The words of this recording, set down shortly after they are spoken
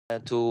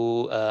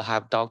to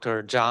have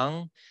Dr.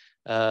 Zhang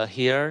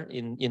here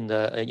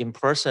in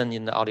person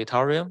in the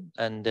auditorium.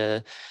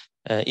 And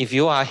if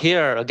you are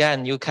here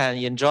again, you can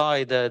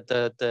enjoy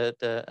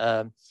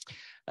the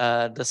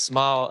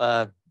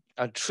small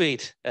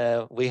treat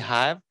we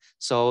have.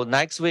 So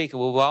next week we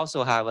will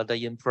also have the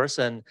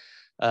in-person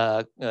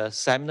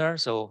seminar.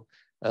 So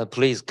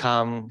please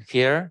come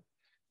here,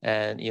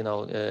 and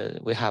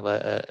we have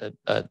a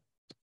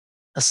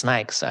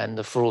snacks and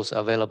the fruits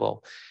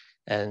available.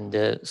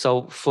 And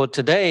so for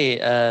today,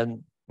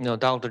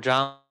 Dr.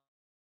 Zhang,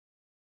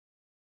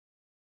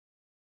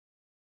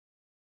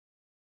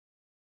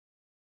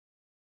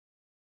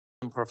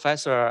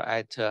 professor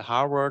at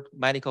Harvard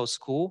Medical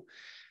School,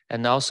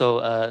 and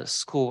also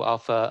School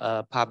of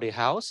Public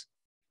Health,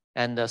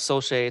 and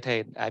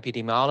associated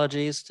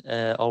epidemiologist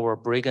over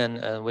Brigham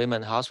and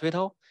Women's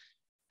Hospital.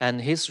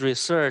 And his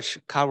research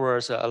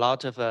covers a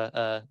lot of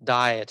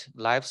diet,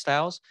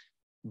 lifestyles,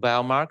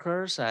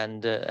 biomarkers,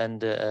 and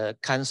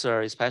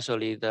cancer,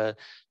 especially the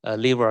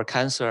liver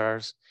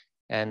cancers.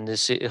 And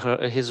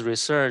his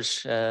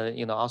research,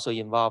 also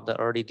involved the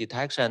early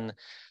detection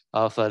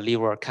of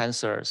liver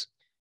cancers.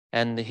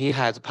 And he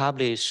has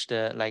published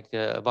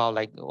about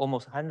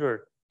almost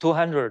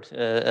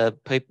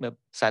 200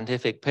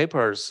 scientific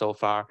papers so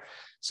far.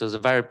 So he's a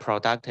very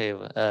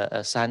productive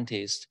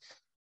scientist.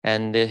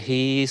 And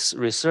his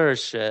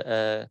research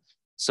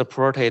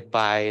supported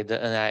by the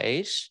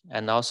NIH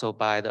and also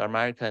by the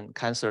American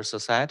Cancer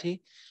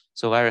Society.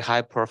 So very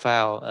high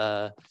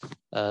profile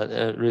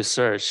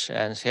research.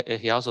 And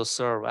he also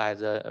served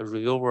as a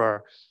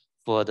reviewer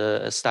for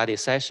the study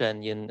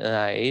session in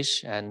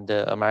NIH and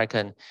the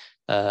American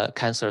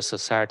Cancer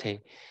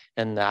Society.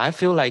 And I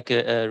feel like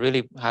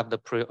really have the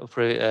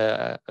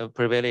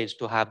privilege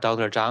to have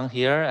Dr. Zhang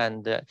here.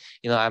 And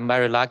I'm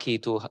very lucky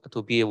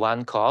to be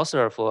one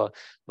co-author for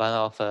one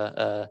of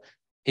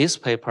his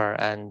paper.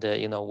 And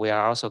we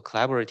are also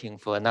collaborating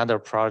for another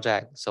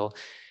project. So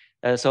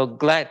so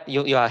glad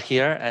you are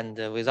here.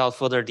 And without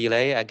further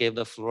delay, I give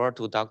the floor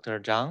to Dr.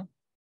 Zhang.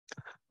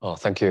 Oh,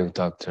 thank you,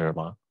 Dr.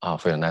 Ma,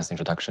 for your nice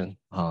introduction.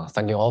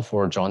 Thank you all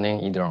for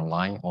joining either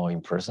online or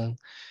in person.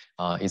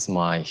 It's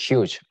my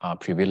huge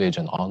privilege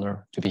and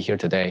honor to be here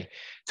today.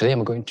 Today,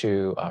 I'm going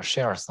to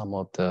share some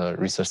of the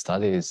research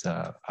studies,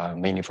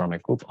 mainly from my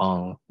group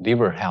on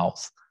liver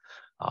health,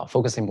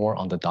 focusing more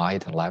on the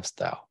diet and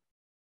lifestyle.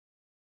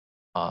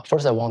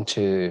 First, I want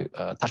to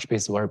touch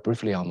base very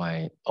briefly on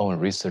my own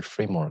research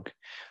framework.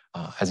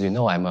 As you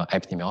know, I'm an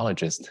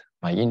epidemiologist.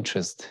 My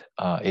interest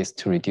is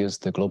to reduce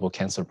the global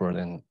cancer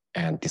burden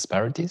and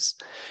disparities.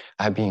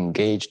 I've been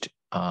engaged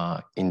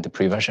in the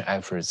prevention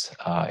efforts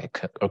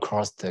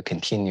across the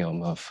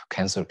continuum of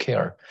cancer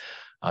care,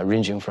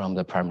 ranging from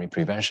the primary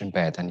prevention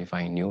by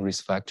identifying new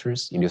risk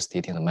factors,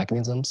 elucidating the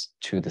mechanisms,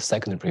 to the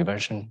secondary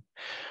prevention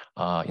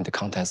in the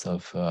context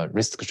of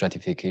risk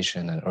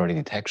stratification and early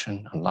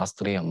detection, and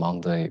lastly,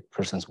 among the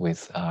persons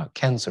with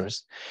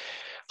cancers,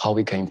 how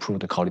we can improve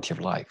the quality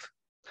of life.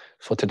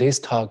 For today's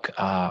talk,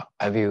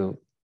 I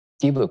will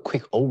give a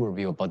quick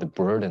overview about the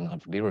burden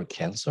of liver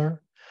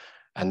cancer,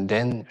 and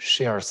then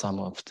share some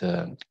of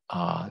the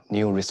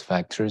new risk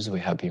factors we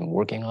have been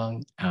working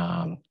on,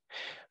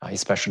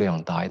 especially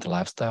on diet,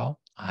 lifestyle,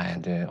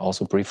 and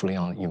also briefly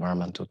on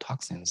environmental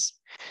toxins.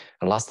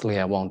 And lastly,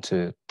 I want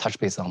to touch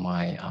base on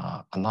my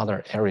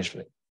another area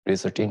of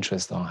research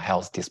interest on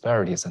health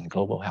disparities and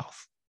global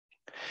health.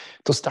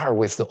 To start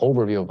with the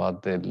overview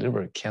about the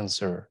liver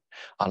cancer,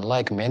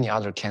 unlike many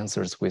other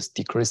cancers with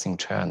decreasing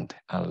trend,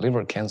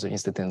 liver cancer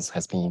incidence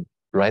has been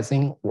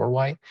rising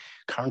worldwide.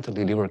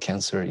 Currently, liver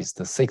cancer is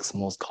the 6th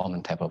most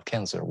common type of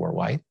cancer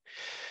worldwide.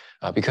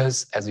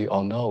 Because, as you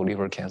all know,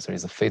 liver cancer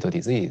is a fatal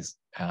disease.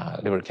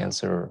 Liver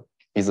cancer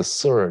is the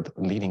 3rd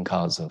leading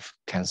cause of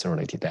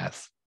cancer-related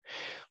death.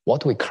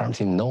 What we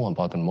currently know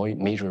about the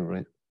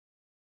major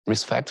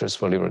risk factors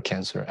for liver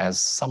cancer, as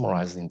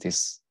summarized in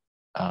this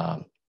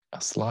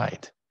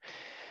slide.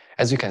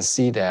 As you can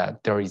see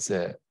that there is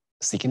a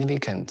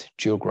significant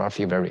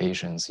geographic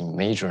variations in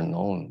major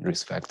known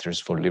risk factors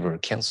for liver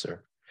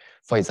cancer.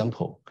 For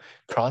example,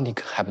 chronic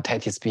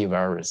hepatitis B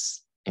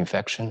virus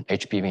infection,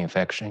 HBV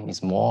infection,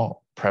 is more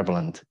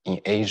prevalent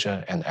in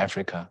Asia and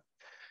Africa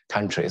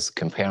countries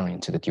comparing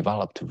to the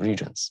developed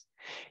regions.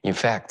 In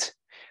fact,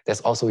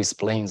 this also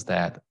explains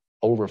that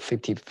over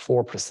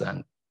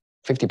 50%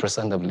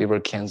 of liver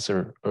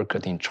cancer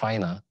occurred in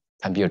China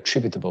can be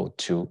attributable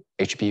to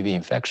HBV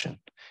infection.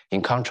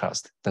 In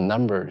contrast, the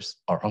numbers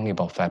are only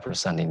about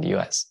 5% in the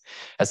US.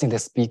 I think that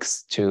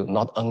speaks to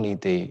not only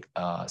the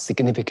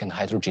significant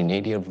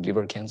heterogeneity of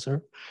liver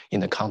cancer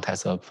in the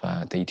context of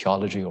the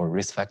etiology or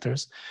risk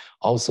factors,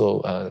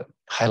 also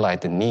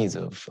highlight the needs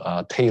of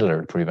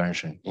tailored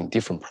prevention in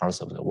different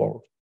parts of the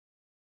world.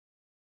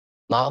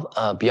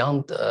 Now,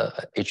 beyond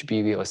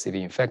HBV or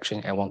CV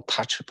infection, I want to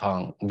touch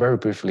upon very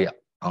briefly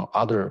on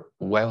other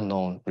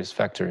well-known risk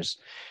factors.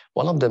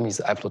 One of them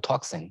is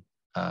aflatoxin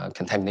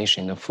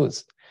contamination of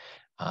foods.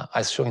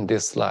 As shown in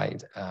this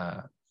slide,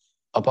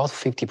 about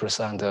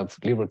 50% of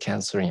liver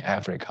cancer in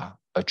Africa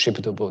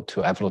attributable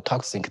to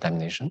aflatoxin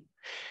contamination.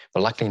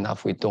 But luckily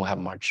enough, we don't have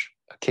much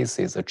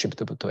cases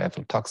attributable to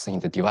aflatoxin in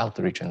the developed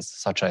regions,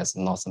 such as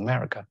North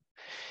America.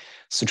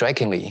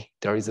 Strikingly,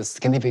 there is a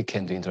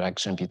significant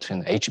interaction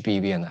between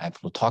HBV and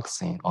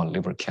aflatoxin on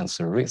liver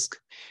cancer risk.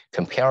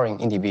 Comparing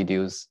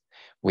individuals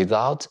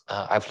without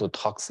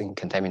aflatoxin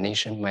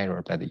contamination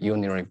measured by the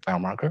urinary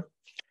biomarker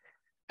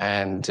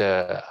and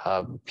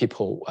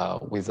people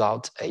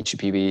without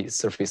HBV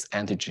surface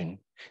antigen,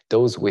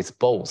 those with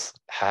both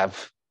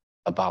have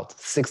about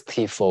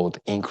 60-fold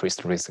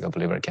increased risk of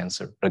liver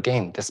cancer.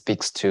 Again, this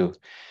speaks to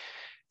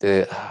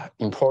the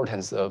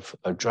importance of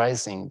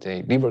addressing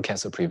the liver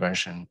cancer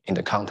prevention in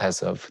the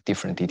context of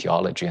different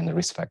etiology and the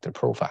risk factor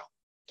profile.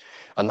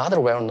 Another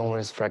well-known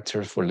risk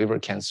factor for liver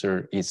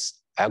cancer is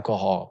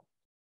alcohol,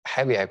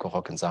 heavy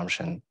alcohol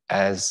consumption,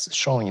 as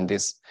shown in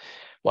this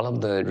one of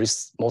the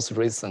most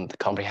recent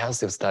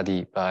comprehensive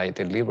study by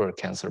the Liver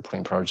Cancer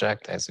Pooling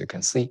Project. As you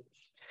can see,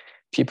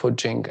 people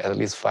drink at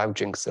least 5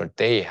 drinks a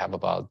day have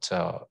about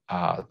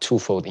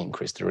 2-fold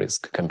increased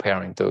risk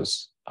comparing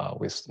those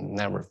with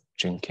never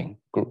drinking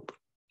group.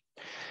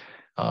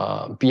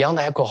 Beyond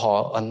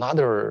alcohol,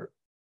 another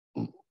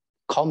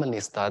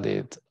commonly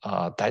studied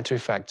dietary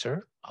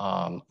factor,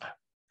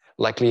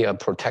 likely a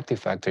protective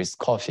factor, is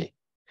coffee.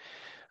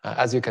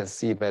 As you can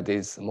see by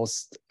this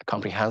most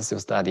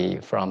comprehensive study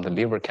from the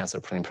Liver Cancer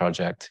Pooling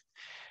Project,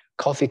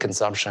 coffee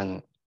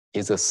consumption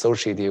is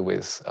associated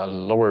with a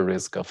lower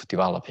risk of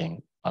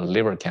developing a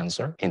liver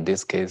cancer, in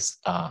this case,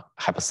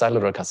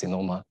 hepatocellular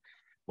carcinoma,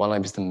 one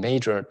of the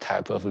major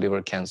type of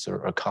liver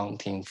cancer,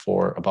 accounting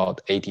for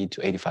about 80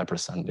 to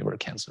 85% liver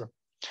cancer.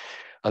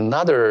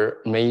 Another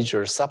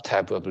major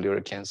subtype of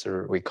liver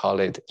cancer, we call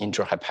it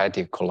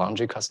intrahepatic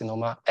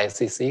cholangiocarcinoma,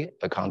 SCC,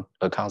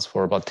 accounts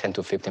for about 10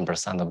 to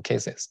 15% of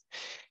cases.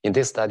 In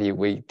this study,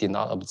 we did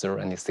not observe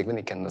any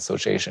significant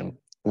association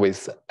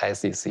with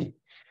SCC.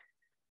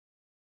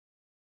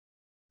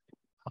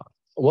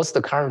 What's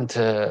the current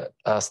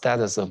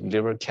status of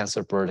liver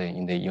cancer burden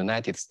in the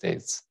United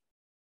States?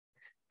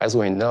 As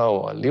we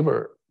know,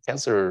 liver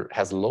cancer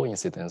has low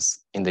incidence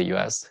in the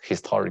US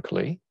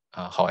historically.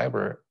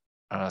 However,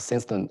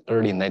 since the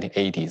early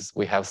 1980s,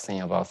 we have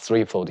seen about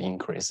 3-fold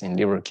increase in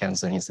liver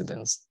cancer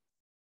incidence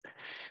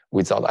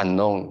without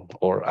unknown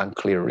or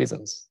unclear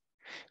reasons.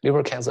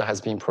 Liver cancer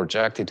has been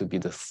projected to be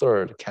the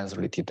 3rd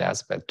cancer-related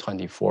death by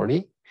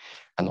 2040.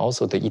 And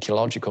also the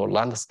etiological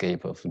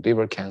landscape of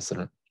liver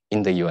cancer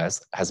in the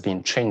US has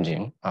been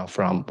changing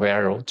from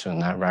viral to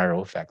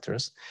non-viral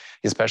factors,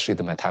 especially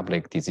the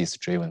metabolic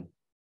disease-driven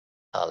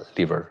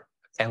liver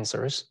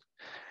cancers.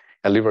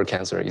 And liver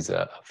cancer is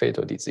a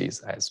fatal disease,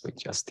 as we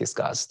just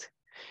discussed.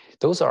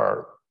 Those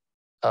are,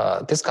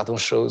 this cartoon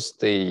shows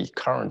the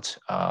current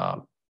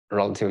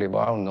relatively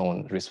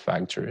well-known risk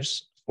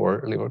factors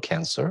for liver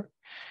cancer.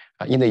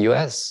 In the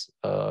US,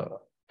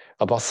 about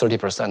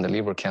 30% of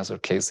liver cancer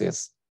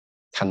cases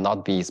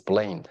cannot be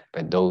explained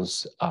by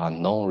those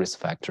known risk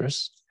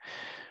factors,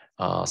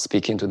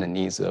 speaking to the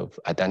needs of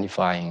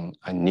identifying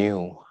a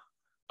new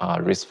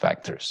risk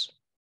factors.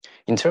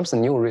 In terms of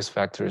new risk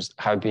factors,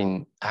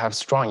 have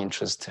strong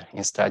interest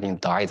in studying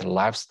diet and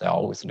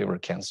lifestyle with liver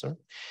cancer.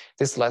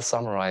 This slide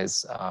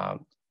summarized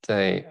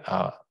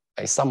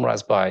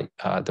summarized by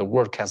the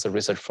World Cancer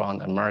Research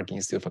Fund, American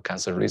Institute for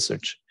Cancer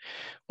Research,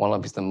 one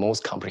of the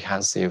most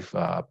comprehensive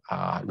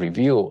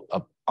review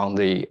on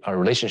the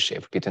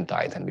relationship between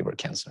diet and liver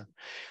cancer.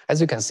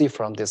 As you can see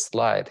from this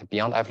slide,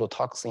 beyond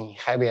aflatoxin,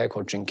 heavy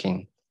alcohol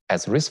drinking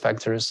as risk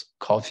factors,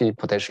 coffee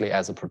potentially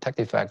as a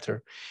protective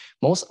factor,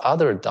 most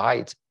other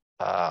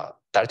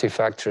dietary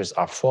factors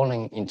are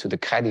falling into the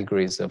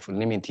categories of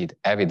limited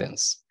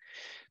evidence.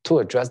 To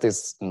address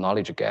this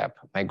knowledge gap,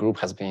 my group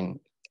has been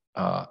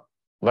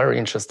very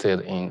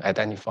interested in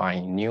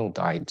identifying new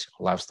diet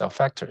lifestyle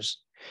factors.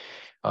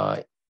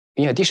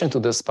 In addition to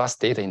the sparse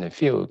data in the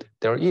field,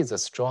 there is a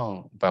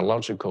strong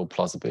biological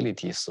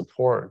plausibility to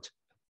support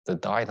the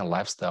diet and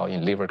lifestyle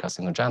in liver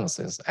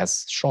carcinogenesis,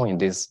 as shown in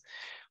this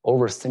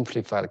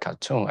oversimplified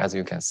cartoon. As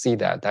you can see,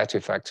 that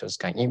dietary factors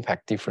can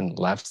impact different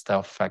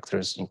lifestyle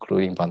factors,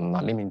 including but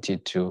not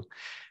limited to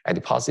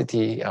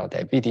adiposity,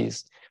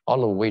 diabetes,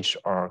 all of which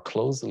are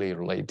closely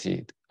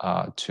related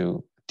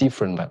to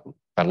different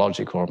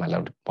biological or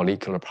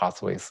molecular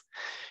pathways,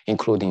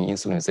 including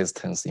insulin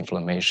resistance,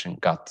 inflammation,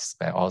 gut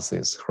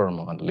dysbiosis,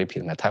 hormone and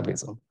lipid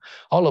metabolism.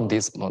 All of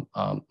these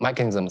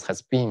mechanisms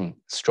has been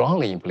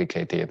strongly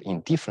implicated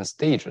in different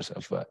stages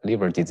of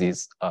liver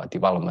disease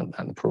development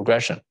and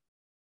progression.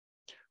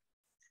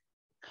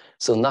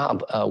 So now,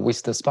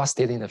 with the sparse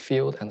data in the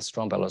field and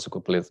strong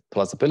biological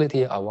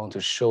plausibility, I want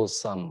to show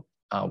some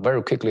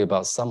very quickly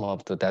about some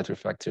of the dietary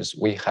factors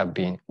we have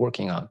been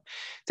working on.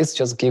 This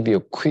just gives you a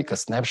quick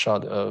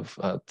snapshot of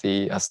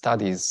the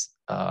studies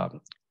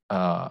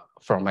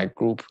from my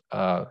group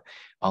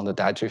on the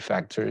dietary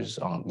factors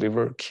on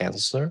liver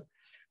cancer.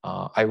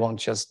 I want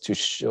just to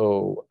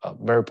show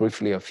very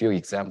briefly a few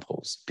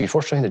examples.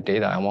 Before showing the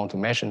data, I want to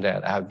mention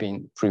that I have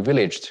been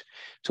privileged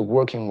to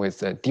working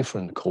with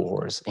different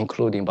cohorts,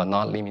 including but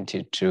not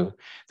limited to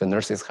the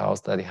nurses' health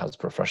study, health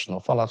professional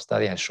follow-up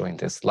study I show in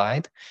this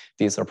slide.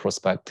 These are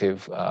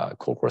prospective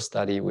cohort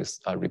study with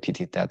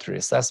repeated data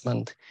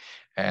assessment.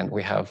 And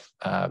we have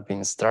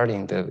been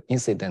studying the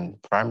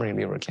incident primary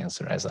liver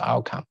cancer as an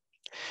outcome.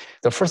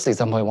 The first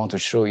example I want to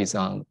show is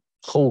on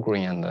whole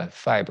grain and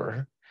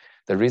fiber.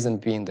 The reason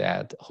being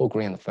that whole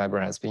grain and fiber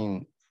has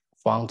been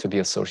found to be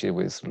associated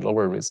with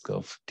lower risk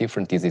of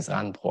different disease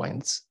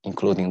endpoints,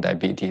 including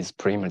diabetes,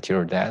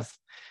 premature death,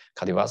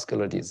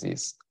 cardiovascular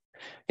disease.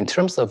 In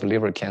terms of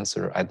liver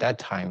cancer, at that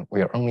time,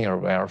 we are only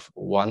aware of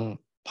one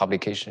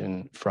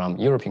publication from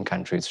European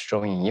countries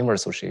showing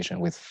inverse association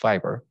with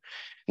fiber.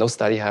 No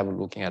study have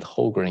looking at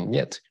whole grain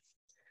yet.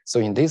 So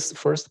in this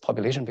first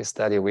population-based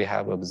study, we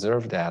have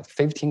observed that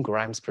 15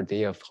 grams per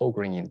day of whole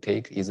grain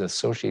intake is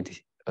associated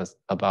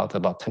about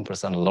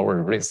 10%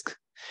 lower risk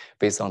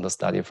based on the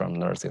study from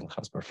nurse and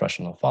health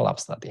professional follow-up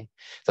study.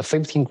 The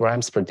 15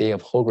 grams per day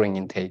of whole grain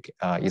intake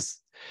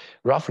is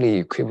roughly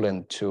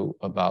equivalent to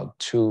about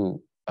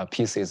 2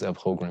 pieces of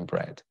whole grain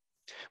bread.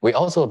 We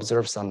also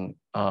observed some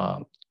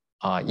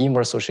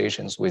inverse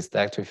associations with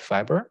dietary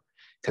fiber,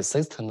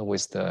 consistent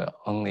with the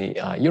only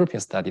European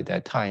study at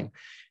that time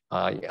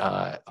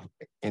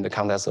in the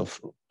context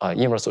of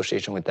inverse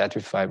association with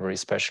dietary fiber,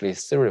 especially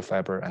cereal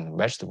fiber and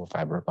vegetable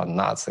fiber, but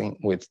nothing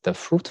with the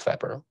fruit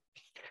fiber.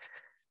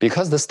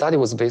 Because the study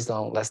was based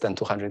on less than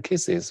 200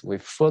 cases, we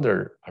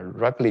further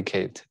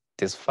replicate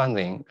this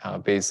finding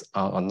based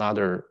on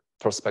another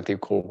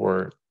prospective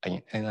cohort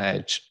in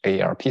NIH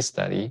AARP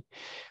study,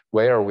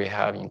 where we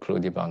have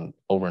included about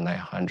over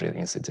 900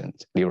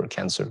 incident liver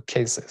cancer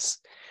cases.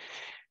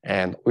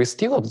 And we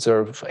still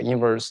observe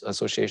inverse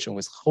association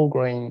with whole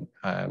grain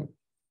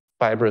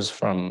fibers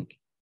from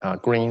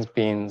grains,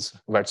 beans,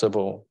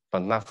 vegetable,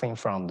 but nothing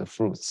from the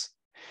fruits.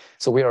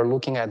 So we are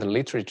looking at the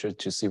literature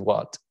to see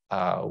what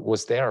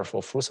was there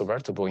for fruits or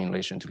vegetable in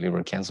relation to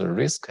liver cancer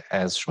risk,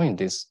 as shown in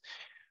this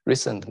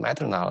recent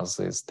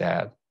meta-analysis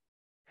that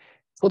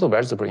total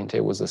vegetable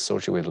intake was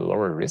associated with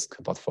lower risk,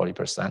 about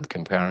 40%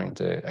 comparing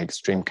the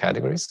extreme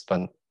categories,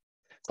 but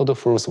total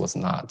fruits was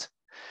not.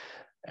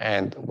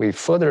 And we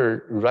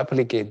further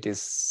replicate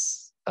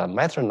this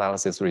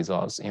meta-analysis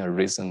results in a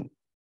recent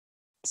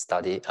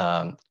study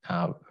from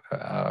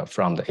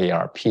the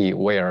AARP,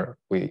 where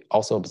we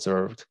also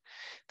observed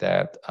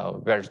that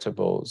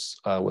vegetables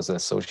was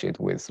associated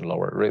with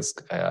lower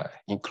risk,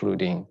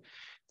 including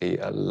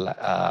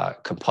the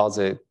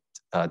composite,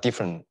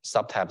 different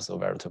subtypes of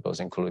vegetables,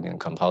 including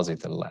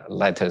composite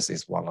lettuce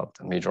is one of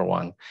the major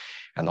one,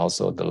 and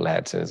also the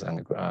lettuce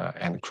and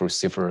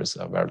cruciferous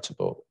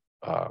vegetable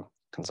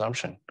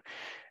consumption.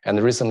 And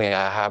recently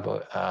I've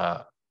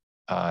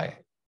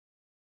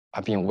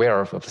been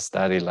aware of a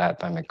study led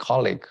by my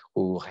colleague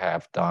who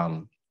have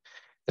done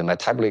the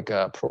metabolic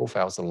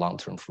profiles of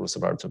long-term fruits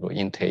vegetable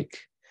intake.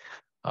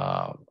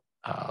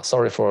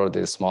 Sorry for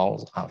the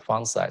small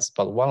font size,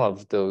 but one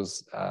of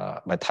those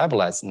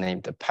metabolites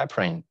named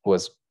papain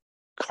was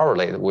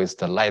correlated with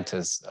the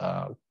lettuce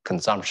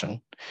consumption.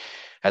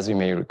 As you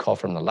may recall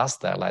from the last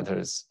slide,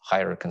 lettuce,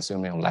 higher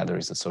consuming of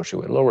lettuce is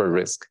associated with lower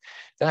risk.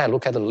 Then I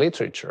look at the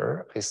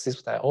literature, it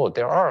seems that, oh,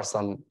 there are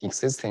some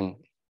existing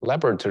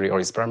laboratory or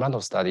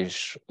experimental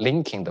studies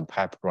linking the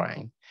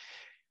papain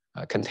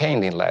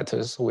contained in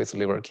lettuce with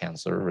liver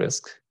cancer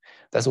risk.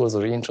 That was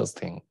really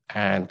interesting.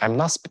 And I'm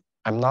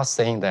not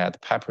saying that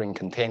papain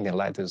contained in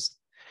lettuce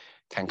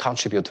can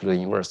contribute to the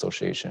inverse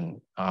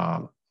association.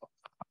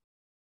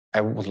 I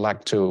would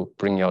like to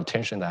bring your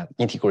attention that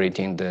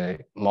integrating the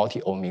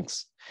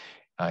multi-omics,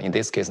 in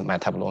this case,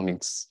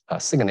 metabolomics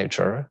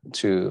signature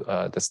to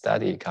the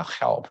study can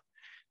help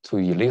to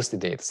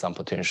elucidate some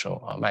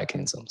potential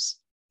mechanisms.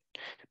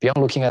 Beyond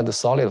looking at the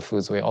solid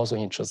foods, we're also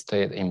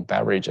interested in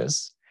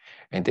beverages.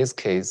 In this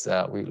case,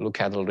 we look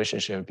at the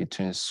relationship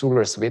between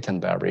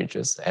sugar-sweetened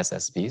beverages,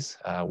 SSBs,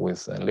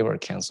 with liver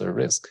cancer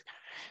risk.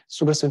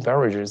 Sugar-sweetened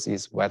beverages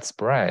is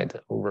widespread.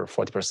 Over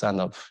 40%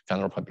 of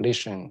general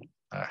population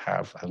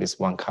have at least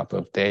 1 cup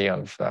a day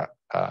of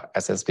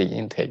SSB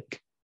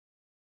intake.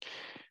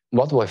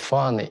 What we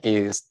found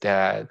is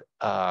that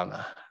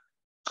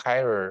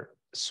higher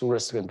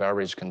sugar-sweetened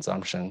beverage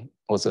consumption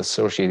was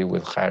associated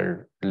with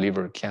higher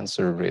liver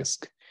cancer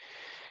risk.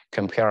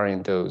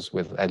 Comparing those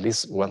with at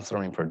least 1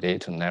 serving per day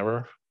to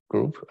never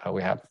group,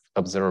 we have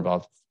observed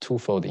about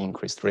 2-fold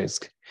increased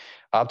risk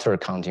after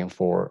accounting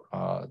for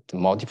the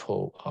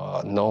multiple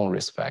known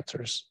risk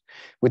factors.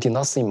 We did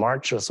not see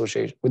much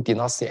association. We did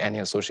not see any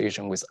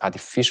association with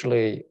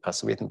artificially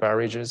sweetened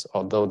beverages,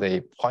 although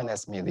the point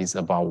estimate is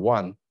about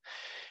 1.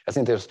 I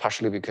think that's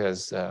partially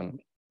because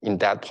in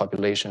that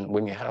population,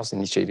 Women's Health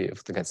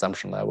Initiative, the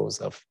consumption levels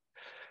of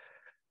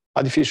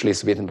artificially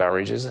sweetened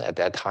beverages at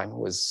that time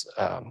was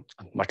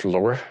much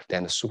lower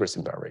than the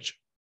sugar-sweetened beverage.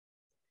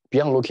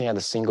 Beyond looking at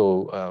the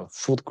single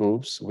food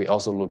groups, we're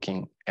also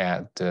looking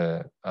at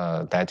the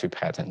dietary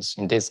patterns.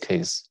 In this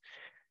case,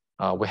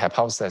 we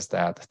hypothesize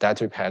that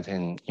dietary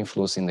pattern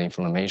influencing the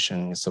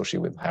inflammation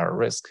associated with higher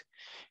risk.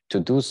 To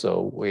do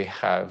so, we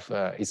have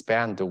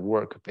expanded the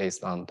work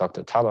based on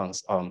Dr.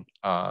 Taban's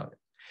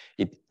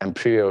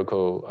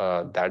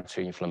empirical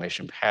dietary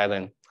inflammation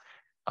pattern.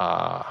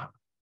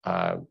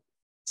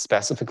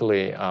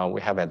 Specifically,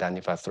 we have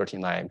identified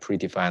 39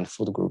 predefined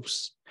food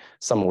groups,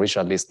 some of which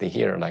are listed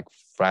here, like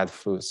fried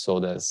food,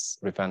 sodas,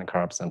 refined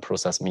carbs, and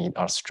processed meat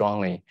are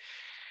strongly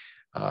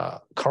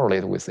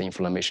correlated with the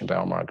inflammation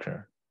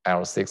biomarker,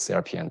 IL-6,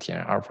 CRP, and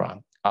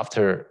TNF-alpha.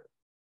 After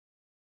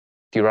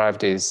derive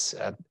this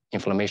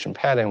inflammation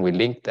pattern, we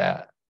link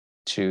that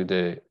to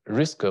the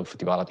risk of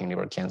developing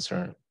liver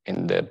cancer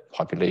in the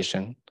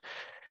population.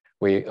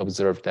 We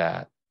observed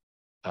that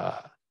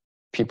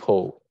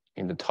people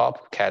in the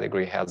top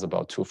category has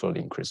about twofold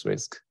increased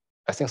risk.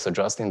 I think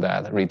suggesting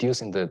that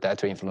reducing the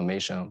dietary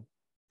inflammation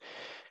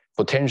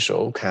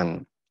potential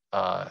can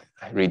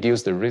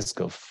reduce the risk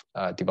of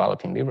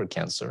developing liver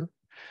cancer.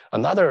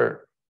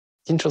 Another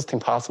interesting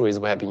pathways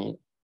we have been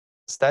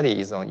studied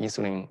is on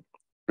insulin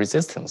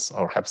resistance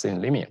or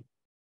hyperinsulinemia.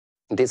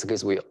 In this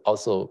case, we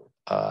also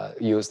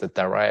use the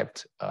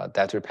direct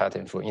dietary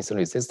pattern for insulin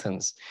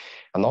resistance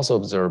and also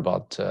observe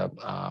about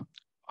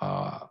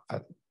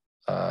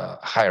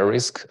higher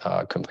risk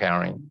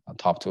comparing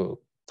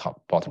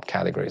top-bottom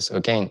categories.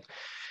 Again,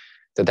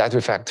 the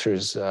dietary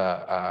factors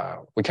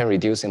we can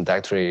reduce in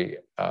dietary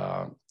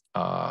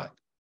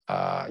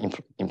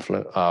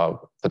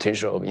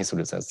potential of insulin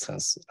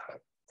resistance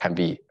can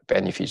be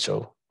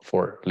beneficial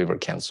for liver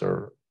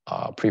cancer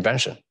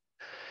prevention.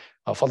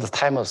 For the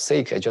time of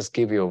sake, I just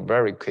give you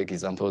very quick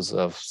examples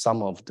of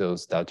some of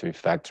those dietary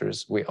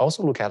factors. We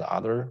also look at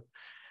other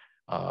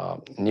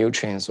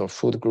nutrients or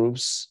food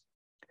groups,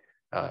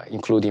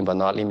 including but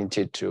not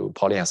limited to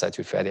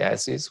polyunsaturated fatty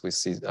acids. We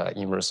see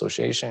inverse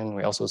association.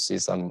 We also see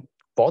some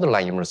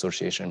borderline inverse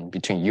association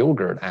between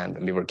yogurt and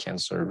liver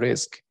cancer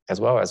risk,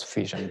 as well as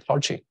fish and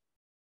poultry.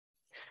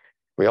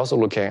 We're also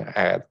looking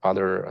at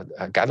other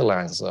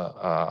guidelines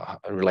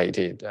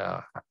related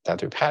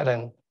dietary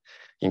pattern.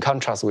 In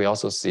contrast, we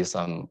also see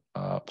some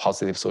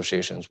positive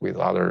associations with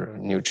other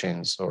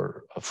nutrients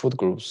or food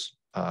groups,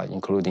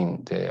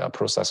 including the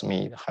processed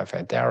meat,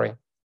 high-fat dairy,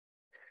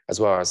 as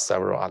well as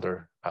several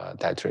other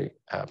dietary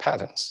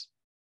patterns.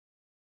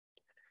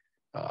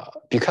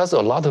 Because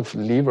a lot of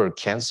liver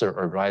cancer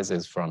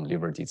arises from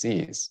liver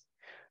disease,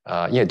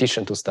 in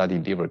addition to study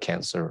liver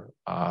cancer,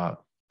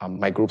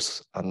 my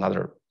group's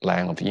another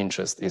line of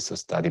interest is to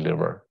study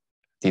liver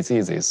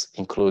diseases,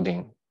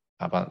 including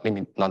but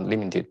not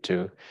limited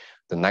to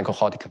the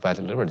non-alcoholic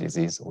fatty liver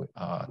disease.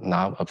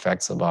 Now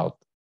affects about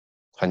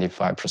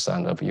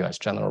 25% of US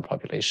general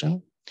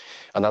population.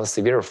 Another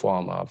severe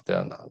form of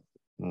the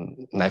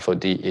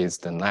NAFLD is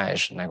the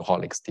NASH,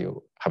 non-alcoholic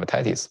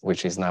steatohepatitis,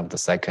 which is now the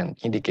second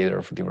indicator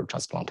of liver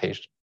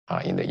transplantation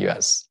in the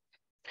US.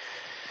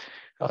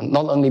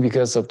 Not only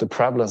because of the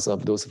prevalence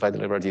of those fatty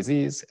liver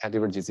disease, and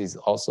liver disease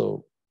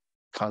also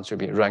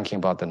contribute ranking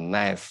about the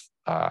ninth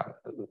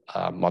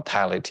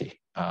mortality,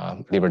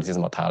 liver disease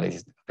mortality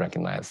is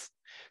recognized.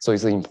 So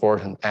it's an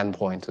important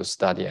endpoint to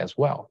study as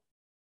well.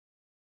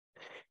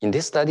 In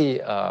this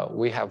study,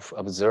 we have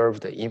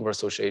observed the inverse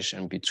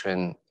association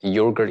between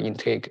yogurt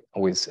intake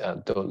with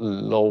the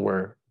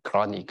lower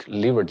chronic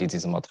liver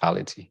disease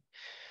mortality.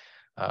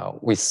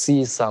 We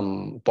see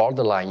some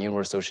borderline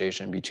inverse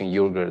association between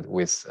yogurt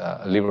with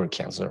liver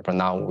cancer, but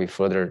now we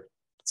further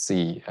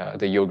see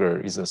the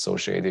yogurt is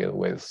associated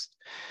with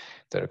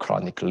the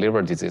chronic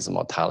liver disease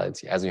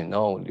mortality. As you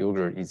know,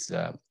 yogurt is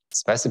a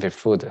specific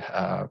food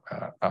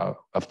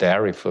of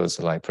dairy foods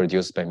like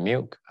produced by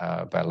milk,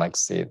 by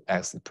lactic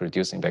acid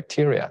producing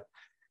bacteria.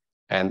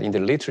 And in the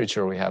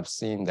literature, we have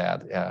seen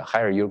that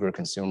higher yogurt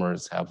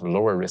consumers have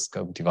lower risk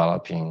of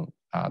developing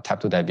type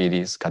 2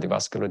 diabetes,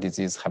 cardiovascular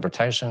disease,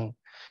 hypertension.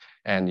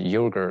 And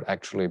yogurt,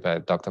 actually, by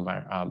Dr.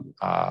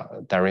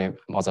 Darin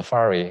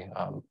Mozaffari,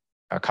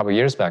 a couple of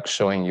years back,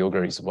 showing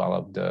yogurt is one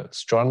of the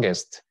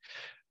strongest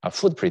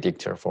food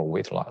predictor for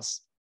weight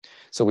loss.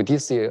 So we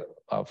did see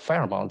a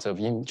fair amount of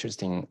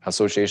interesting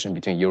association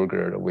between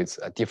yogurt with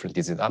different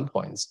disease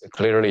endpoints.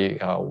 Clearly,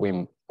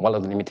 one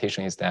of the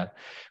limitations is that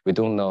we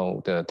don't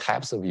know the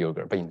types of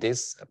yogurt, but in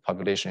this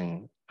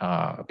population,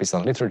 based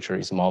on literature,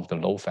 is more of the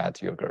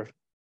low-fat yogurt.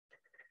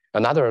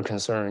 Another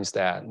concern is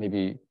that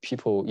maybe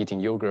people eating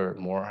yogurt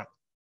more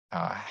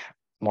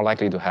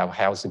likely to have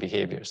healthy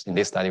behaviors. In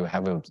this study, we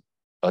have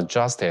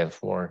adjusted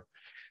for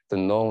the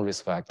known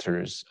risk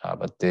factors,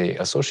 but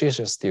the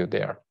association is still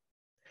there.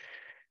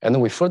 And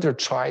then we further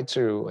try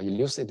to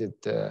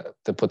elucidate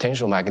the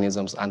potential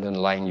mechanisms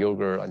underlying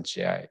yogurt and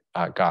GI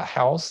gut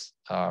health.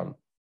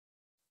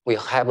 We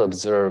have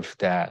observed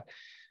that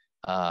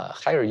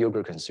higher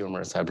yogurt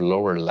consumers have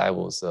lower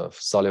levels of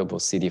soluble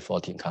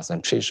CD14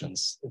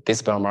 concentrations.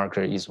 This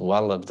biomarker is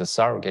one of the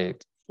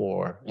surrogate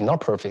for,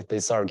 not perfect,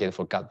 the surrogate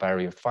for gut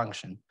barrier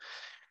function.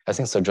 I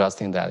think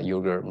suggesting that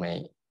yogurt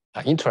may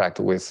interact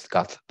with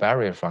gut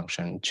barrier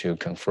function to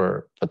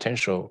confer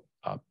potential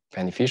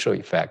beneficial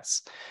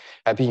effects.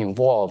 I've been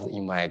involved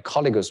in my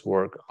colleagues'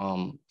 work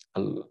on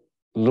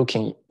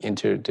looking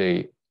into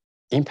the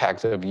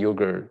impact of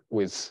yogurt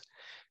with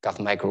gut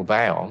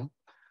microbiome,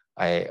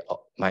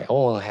 my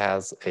own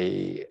has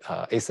a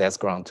ACS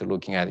grant to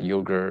looking at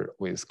yogurt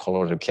with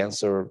colorectal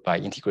cancer by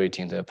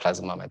integrating the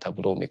plasma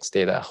metabolomics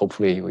data.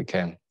 Hopefully, we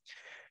can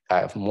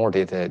have more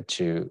data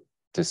to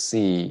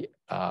see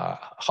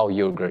how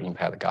yogurt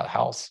impact gut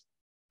health.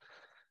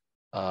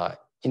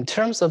 In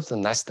terms of the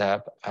next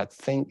step, I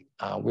think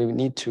we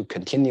need to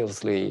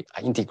continuously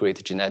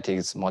integrate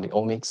genetics,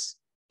 multi-omics,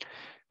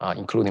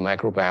 including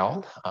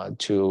microbiome,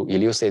 to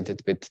elucidate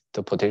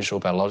the potential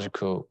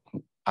biological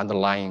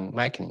underlying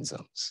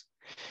mechanisms.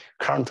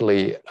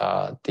 Currently,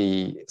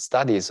 the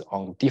studies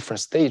on different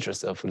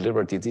stages of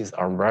liver disease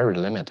are very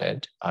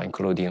limited,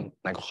 including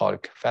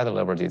alcoholic fatty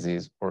liver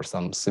disease or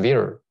some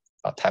severe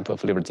type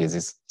of liver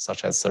disease,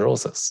 such as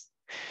cirrhosis.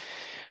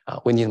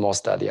 We need more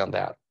study on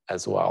that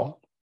as well.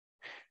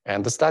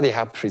 And the study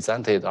have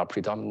presented a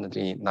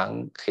predominantly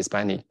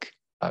non-Hispanic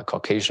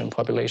Caucasian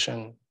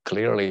population.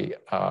 Clearly,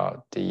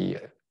 the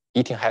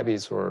eating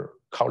habits were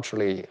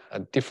culturally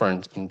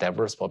different in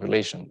diverse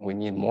population. We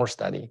need more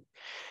study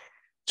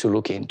to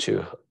look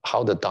into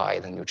how the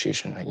diet and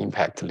nutrition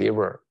impact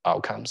liver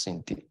outcomes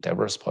in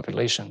diverse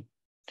population.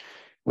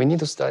 We need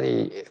to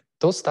study,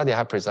 those studies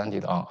have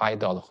presented on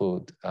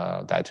adulthood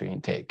dietary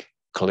intake.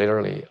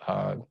 Clearly,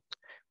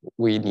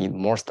 we need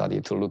more study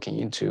to looking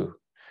into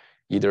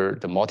either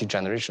the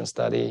multi-generation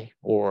study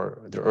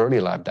or the early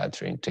life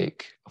dietary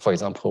intake. For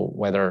example,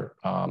 whether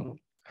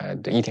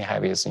the eating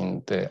habits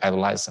in the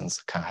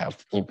adolescents can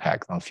have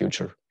impact on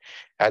future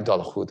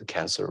adulthood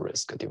cancer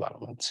risk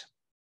development.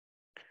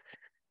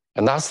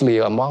 And lastly,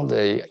 among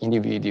the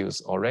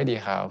individuals already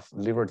have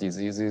liver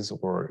diseases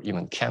or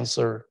even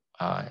cancer,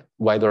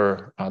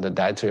 whether the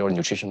dietary or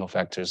nutritional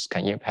factors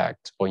can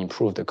impact or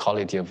improve the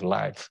quality of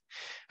life.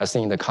 I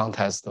think in the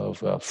context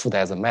of food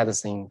as a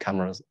medicine,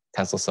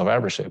 cancer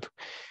survivorship,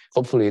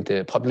 hopefully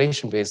the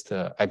population-based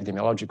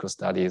epidemiological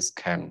studies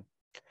can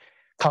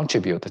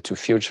contribute to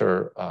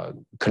future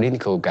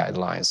clinical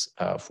guidelines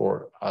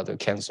for other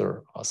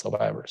cancer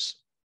survivors.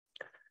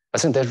 I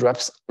think that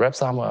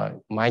wraps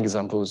up my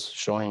examples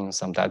showing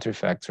some dietary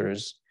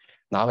factors.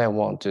 Now I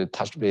want to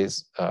touch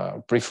base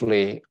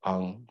briefly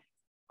on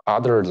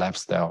other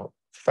lifestyle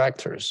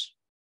factors.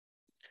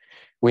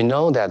 We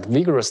know that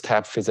vigorous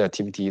type physical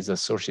activity is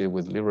associated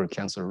with liver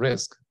cancer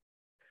risk.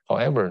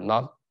 However,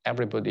 not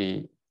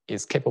everybody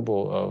is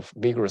capable of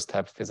vigorous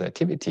type physical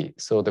activity.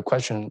 So the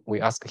question we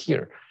ask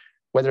here,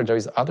 whether there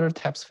is other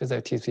types of physical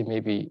activity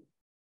may be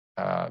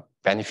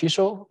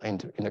beneficial in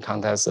the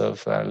context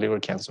of liver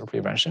cancer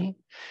prevention.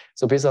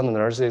 So based on the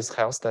nurses'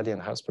 health study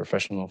and health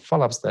professional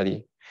follow-up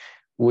study,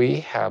 we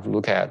have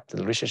looked at the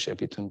relationship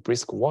between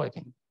brisk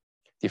walking,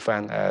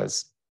 defined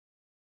as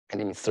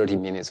 30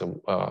 minutes of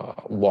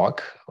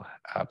walk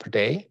per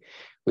day.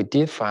 We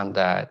did find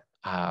that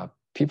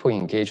people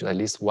engaged at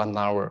least 1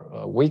 hour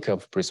a week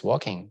of brisk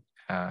walking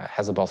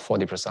has about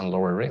 40%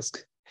 lower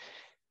risk,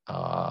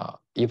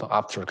 even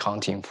after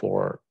accounting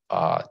for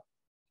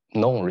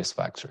known risk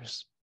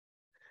factors.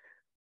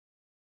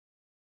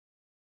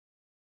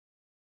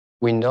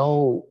 We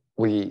know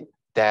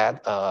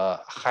that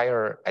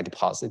higher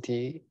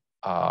adiposity,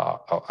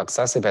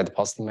 excessive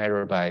adiposity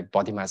measured by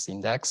body mass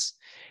index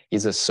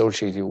is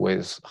associated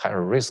with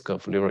higher risk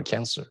of liver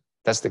cancer.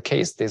 That's the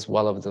case. This is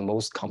one of the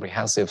most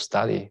comprehensive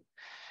study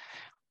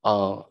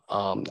BMI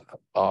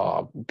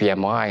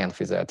and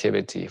physical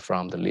activity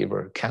from the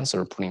liver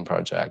cancer pooling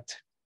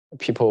project.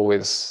 People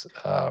with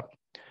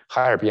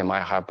higher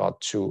BMI have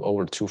about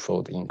over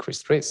twofold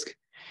increased risk.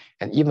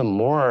 And even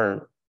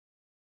more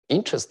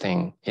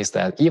interesting is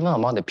that even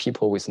among the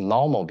people with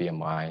normal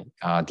BMI,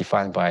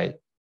 defined by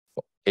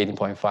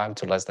 18.5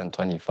 to less than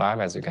 25,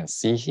 as you can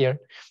see here,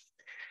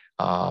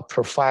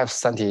 per 5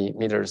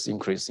 centimeters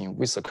increase in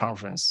waist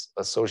circumference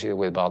associated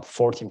with about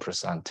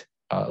 14%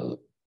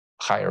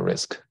 higher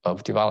risk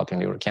of developing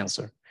liver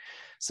cancer.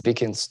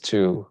 Speaking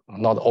to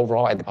not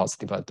overall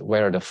adiposity, but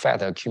where the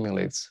fat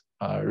accumulates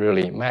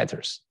really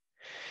matters.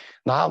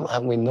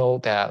 Now we know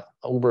that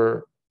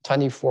over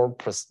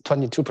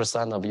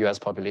 22% of US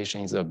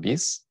population is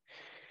obese.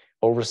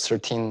 Over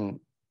 13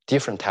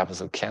 different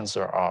types of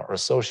cancer are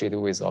associated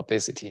with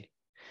obesity.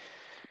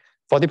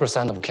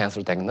 40% of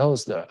cancer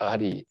diagnosed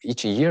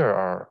each year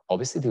are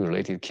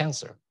obesity-related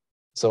cancer.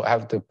 So I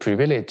have the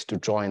privilege to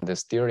join the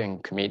steering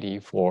committee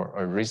for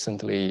a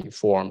recently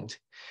formed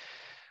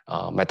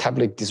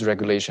metabolic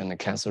dysregulation and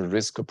cancer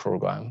risk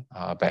program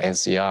by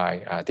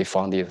NCI. They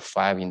funded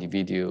 5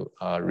 individual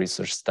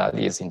research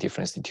studies in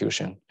different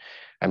institutions.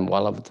 I'm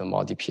one of the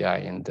multi-PI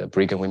in the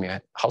Brigham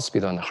Women's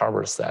Hospital and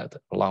Harvard set,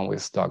 along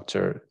with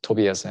Dr.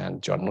 Tobias and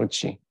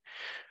Gianlucci.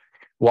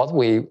 What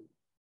we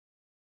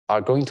are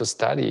going to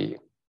study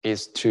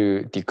is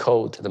to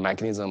decode the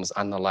mechanisms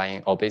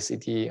underlying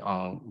obesity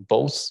on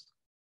both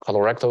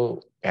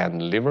colorectal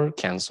and liver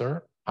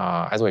cancer.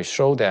 As we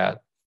show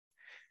that,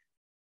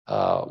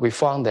 we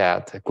found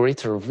that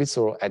greater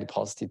visceral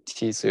adiposity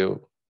tissue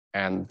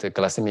and the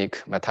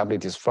glycemic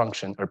metabolic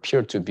dysfunction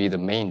appear to be the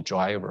main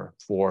driver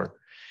for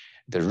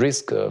the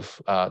risk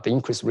of the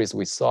increased risk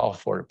we saw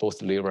for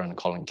both liver and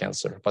colon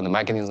cancer, but the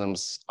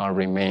mechanisms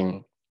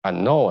remain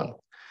unknown.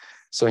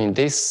 So in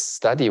this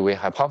study, we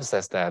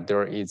hypothesized that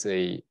there is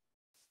a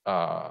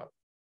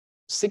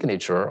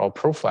signature or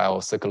profile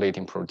of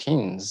circulating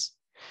proteins.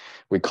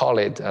 We call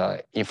it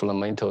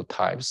inflammatory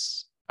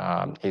types.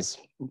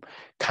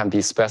 Can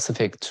be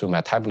specific to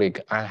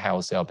metabolic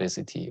unhealthy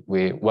obesity.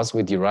 Once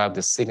we derive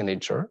the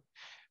signature,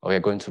 we are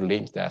going to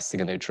link that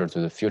signature to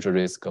the future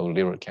risk of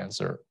liver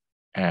cancer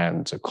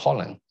and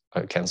colon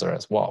cancer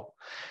as well.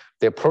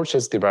 The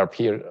approaches developed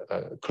here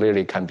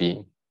clearly can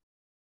be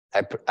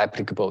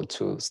applicable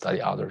to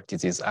study other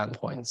disease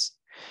endpoints.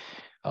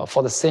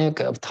 For the sake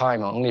of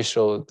time, I only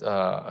showed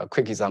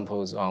quick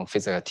examples on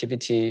physical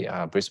activity,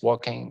 brisk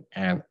walking,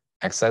 and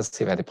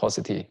excessive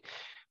adiposity.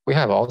 We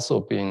have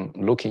also been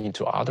looking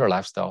into other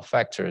lifestyle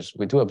factors.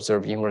 We do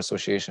observe inverse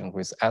association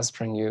with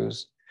aspirin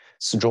use,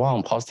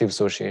 strong positive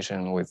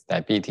association with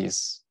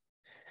diabetes,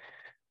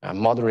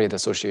 moderate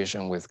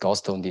association with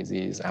gallstone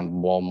disease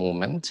and bowel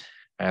movement.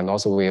 And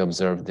also we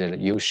observe the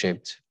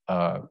U-shaped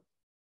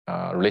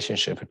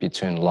relationship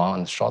between long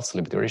and short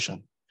sleep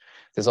duration.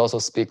 This also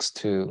speaks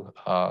to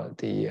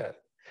the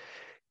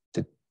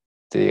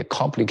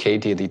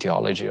complicated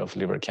etiology of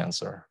liver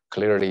cancer.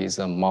 Clearly, it's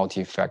a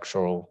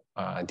multifactorial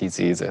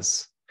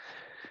diseases.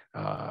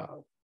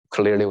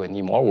 Clearly, we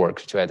need more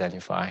work to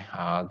identify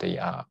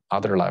the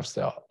other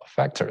lifestyle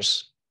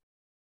factors.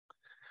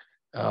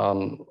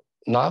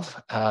 Now,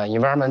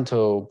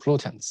 environmental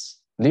pollutants.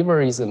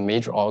 Liver is a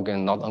major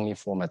organ not only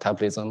for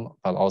metabolism,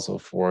 but also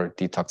for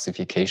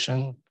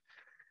detoxification.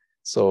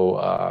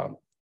 So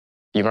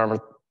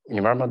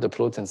environmental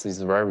pollutants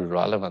is very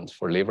relevant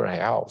for liver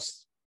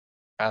health.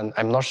 And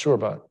I'm not sure,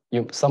 but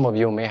some of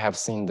you may have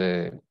seen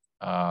the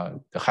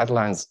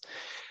headlines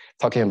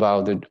talking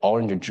about the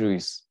orange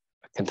juice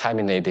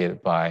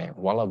contaminated by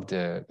one of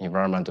the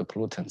environmental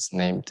pollutants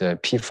named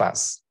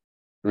PFAS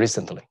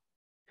recently.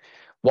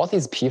 What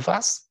is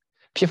PFAS?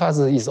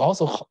 PFAS is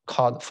also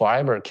called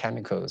forever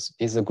chemicals.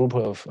 It's a group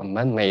of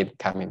man-made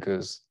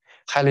chemicals,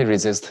 highly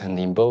resistant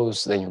in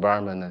both the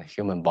environment and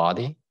human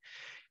body.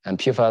 And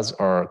PFAS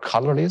are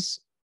colorless,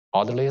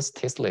 odorless,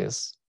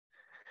 tasteless.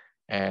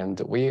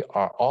 And we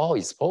are all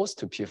exposed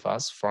to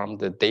PFAS from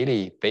the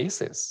daily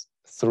basis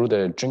through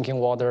the drinking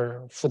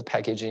water, food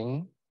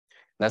packaging,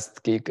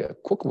 domestic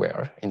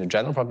cookware in the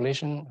general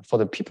population. For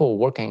the people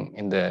working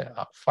in the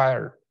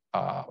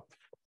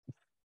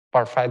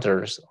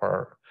firefighters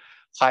or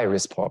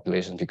high-risk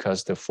population,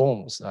 because the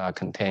foams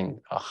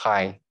contain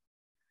high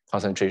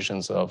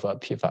concentrations of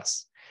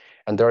PFAS.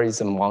 And there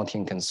is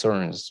mounting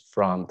concerns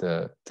from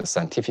the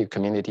scientific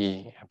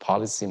community,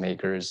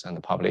 policymakers, and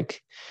the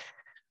public.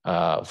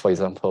 For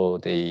example,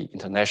 the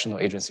International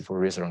Agency for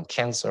Research on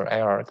Cancer,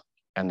 IARC,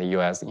 and the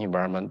US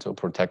Environmental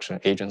Protection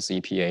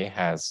Agency, EPA,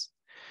 has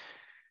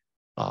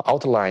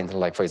outlined,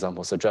 like, for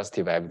example,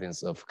 suggestive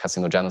evidence of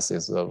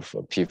carcinogenesis of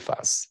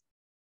PFAS.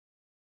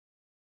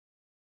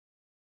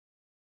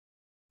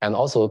 And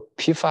also,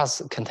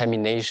 PFAS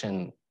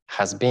contamination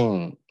has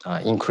been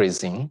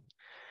increasing.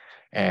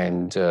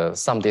 And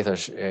some data,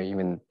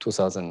 even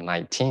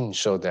 2019,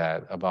 showed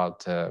that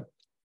about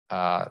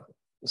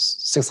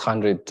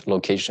 600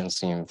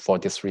 locations in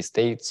 43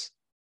 states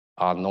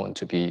are known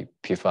to be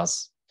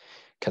PFAS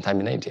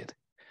contaminated.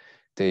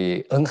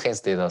 The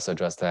enhanced data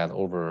suggests that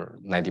over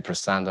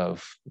 90%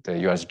 of the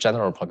US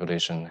general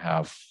population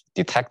have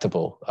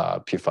detectable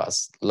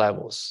PFAS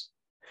levels.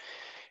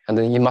 And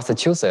then in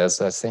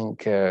Massachusetts, I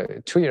think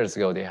 2 years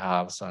ago, they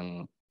have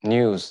some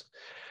news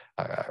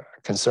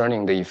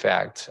concerning the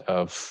effect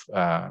of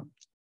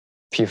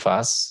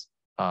PFAS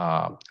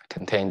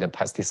contained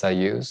pesticide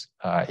use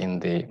in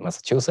the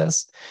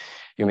Massachusetts.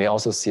 You may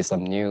also see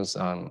some news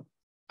on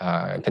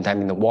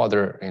contaminated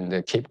water in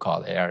the Cape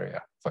Cod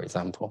area, for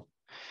example.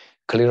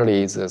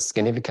 Clearly, it's a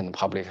significant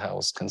public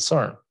health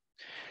concern.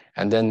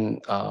 And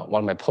then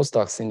one of my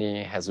postdocs,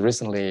 Cindy, has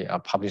recently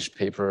published a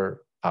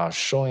paper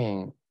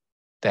showing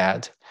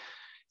that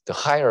the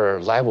higher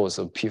levels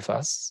of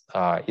PFAS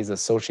is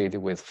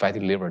associated with fatty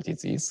liver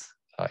disease,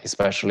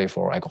 especially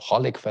for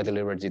alcoholic fatty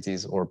liver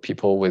disease or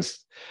people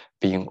with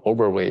being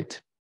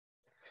overweight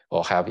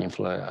or have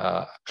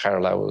higher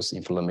levels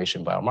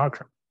inflammation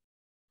biomarker.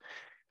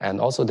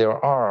 And also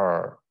there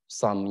are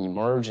some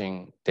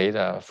emerging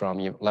data from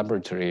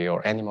laboratory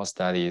or animal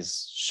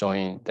studies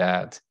showing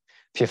that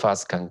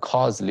PFAS can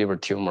cause liver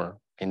tumor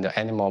in the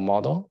animal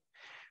model.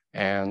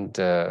 And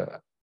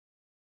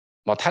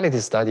mortality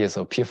studies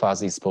of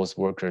PFAS exposed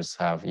workers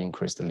have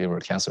increased the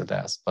liver cancer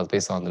deaths, but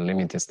based on the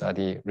limited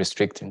study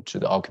restricted to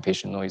the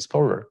occupational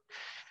exposure.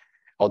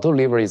 Although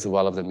liver is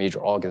one of the major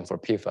organs for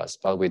PFAS,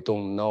 but we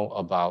don't know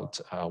about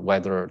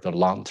whether the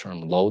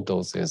long-term low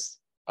doses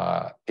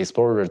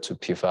exposure to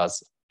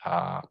PFAS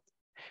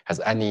has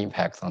any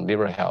impact on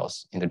liver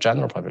health in the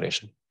general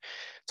population.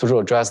 So to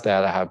address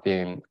that, I have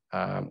been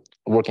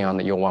working on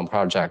the EO1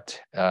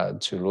 project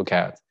to look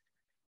at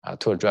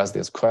to address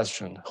this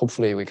question.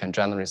 Hopefully we can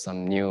generate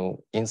some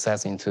new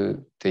insights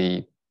into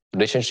the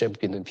relationship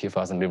between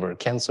PFAS and liver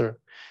cancer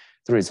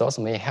The results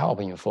may help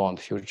inform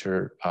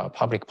future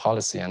public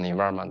policy and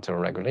environmental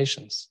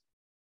regulations.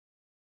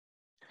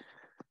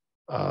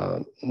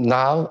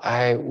 Now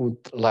I would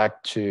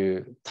like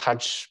to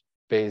touch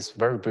base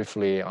very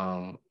briefly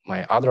on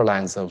my other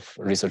lines of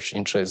research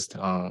interest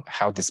on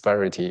health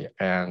disparity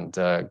and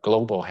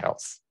global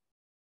health.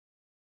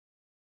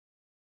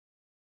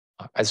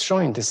 As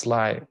shown in this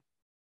slide,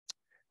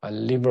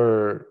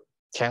 liver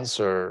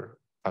cancer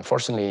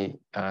unfortunately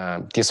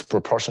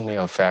disproportionately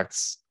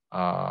affects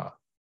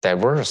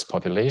diverse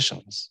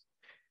populations.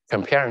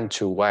 Comparing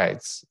to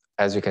whites,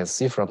 as you can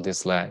see from this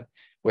slide,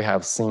 we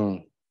have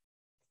seen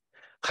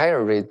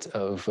higher rate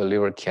of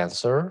liver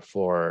cancer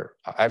for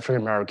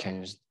African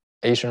Americans,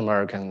 Asian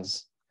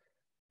Americans,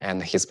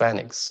 and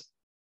Hispanics.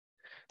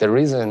 The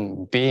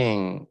reason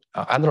being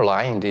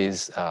underlying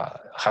these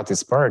health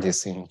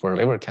disparities for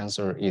liver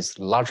cancer is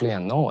largely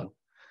unknown.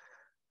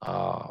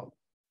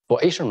 For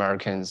Asian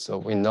Americans,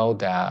 we know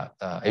that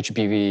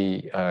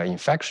HBV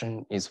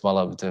infection is one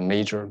of the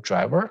major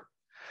driver,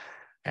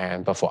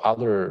 but for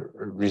other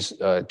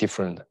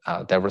different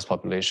diverse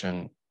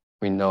population,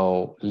 we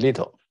know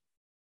little.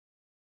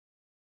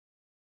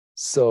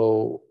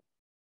 So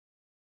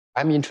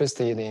I'm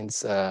interested in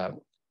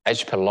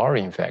H.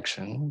 pylori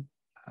infection,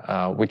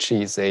 which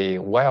is a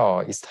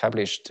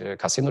well-established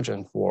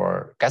carcinogen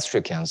for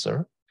gastric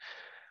cancer.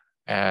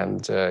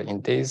 And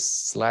in this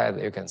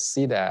slide, you can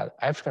see that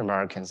African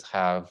Americans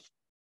have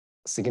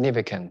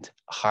significant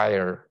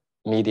higher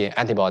median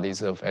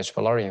antibodies of H.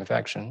 pylori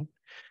infection,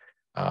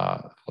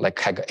 like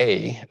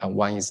CAG-A,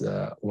 one is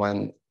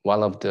one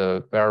of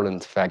the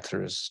virulent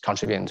factors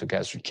contributing to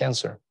gastric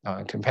cancer,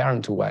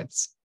 comparing to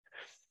whites.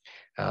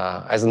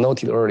 As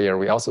noted earlier,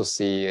 we also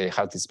see a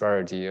high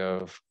disparity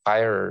of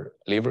higher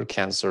liver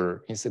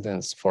cancer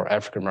incidence for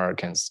African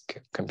Americans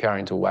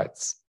comparing to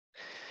whites.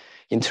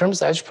 In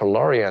terms of H.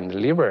 pylori and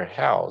liver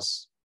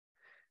health,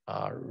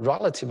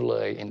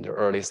 relatively in the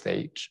early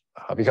stage,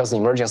 because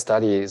emerging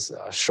studies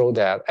show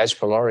that H.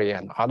 pylori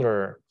and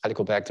other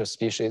Helicobacter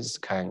species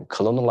can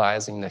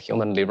colonize in the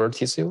human liver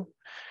tissue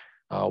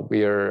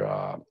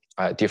via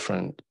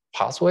different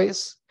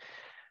pathways.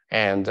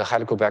 And the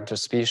Helicobacter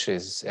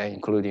species,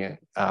 including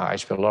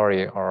H.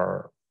 pylori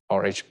or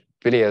H.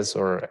 bilious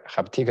or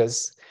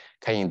hepatitis,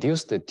 can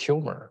induce the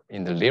tumor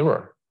in the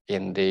liver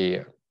in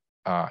the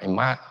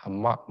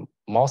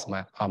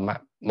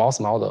mouse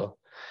model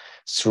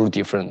through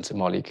different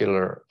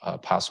molecular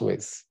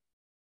pathways.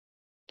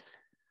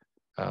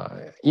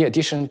 In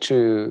addition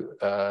to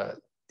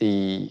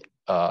the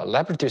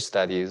laboratory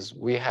studies,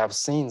 we have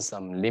seen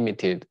some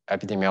limited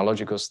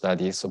epidemiological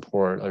studies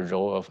support a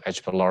role of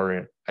H.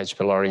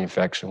 pylori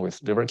infection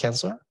with liver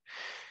cancer.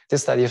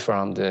 This study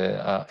from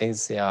the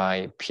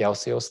NCI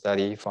PLCO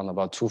study found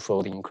about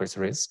twofold increased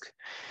risk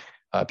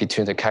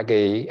between the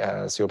CAG-A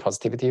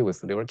seropositivity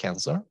with liver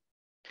cancer.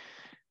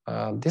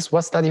 This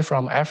was study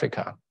from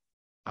Africa.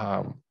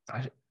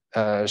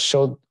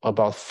 Showed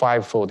about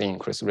fivefold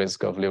increased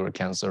risk of liver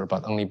cancer,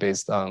 but only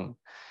based on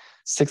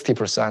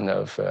 60%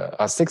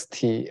 of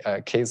 60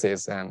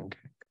 cases and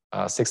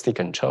 60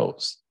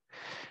 controls.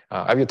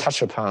 I will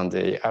touch upon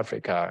the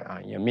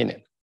Africa in a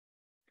minute.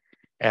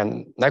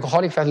 And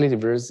alcoholic fatty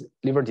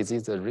liver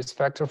disease is a risk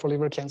factor for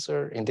liver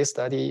cancer. In this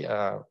study,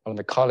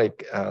 my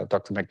colleague,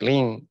 Dr.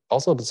 McLean,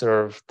 also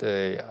observed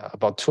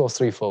about 2 or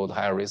 3-fold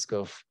higher risk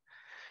of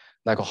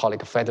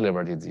alcoholic fatty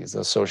liver disease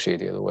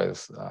associated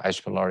with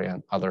H. pylori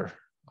and other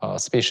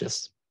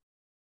species.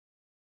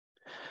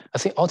 I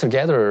think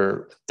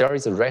altogether, there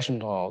is a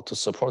rationale to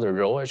support the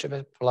role of H.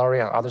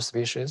 pylori and other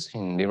species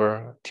in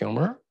liver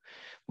tumor.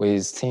 We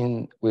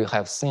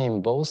have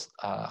seen both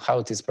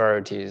health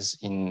disparities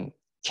in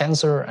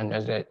cancer and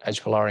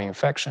H. pylori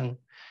infection.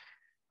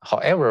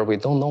 However, we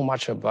don't know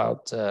much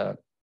about the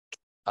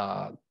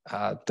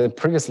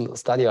previous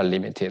study are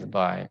limited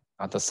by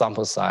the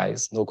sample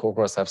size. No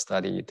cohorts have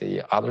studied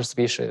the other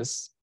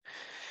species.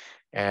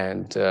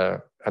 And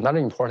another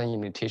important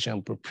limitation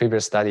of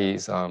previous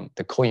studies is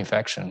the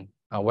co-infection,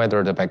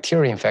 whether the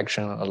bacterial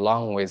infection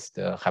along with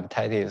the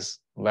hepatitis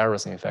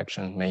virus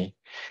infection may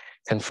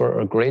confer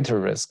a greater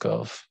risk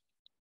of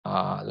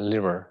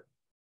liver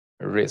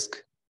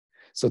risk.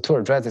 So to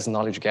address this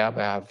knowledge gap,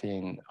 I have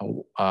been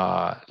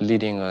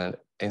leading an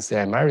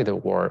NCI Merit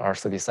Award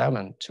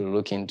R37 to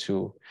look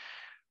into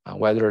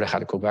whether the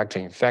Helicobacter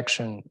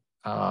infection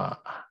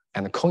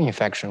and the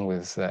co-infection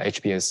with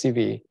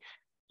HBsCV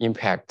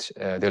impact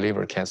the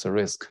liver cancer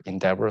risk in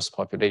diverse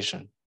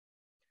population.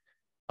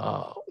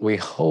 We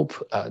hope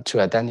to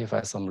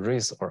identify some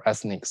risk or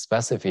ethnic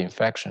specific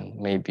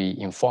infection may be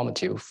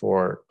informative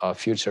for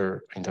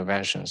future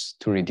interventions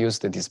to reduce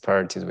the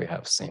disparities we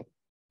have seen.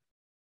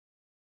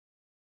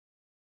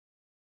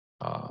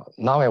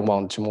 Now I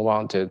want to move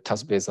on to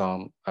touch base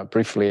on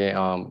briefly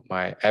on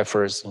my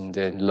efforts in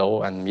the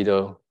low and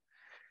middle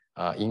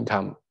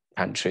income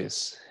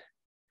countries.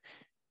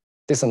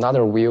 This is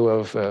another view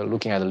of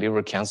looking at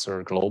liver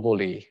cancer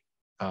globally.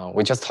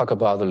 We just talked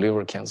about the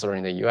liver cancer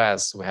in the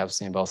US. We have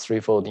seen about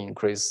 3-fold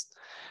increase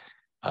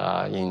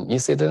in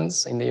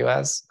incidence in the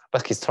US,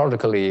 But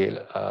historically,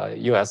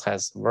 US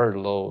has very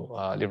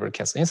low liver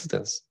cancer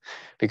incidence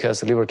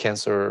because liver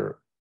cancer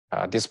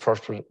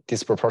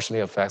disproportionately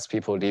affects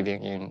people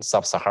living in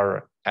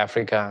sub-Saharan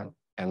Africa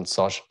and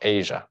South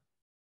Asia.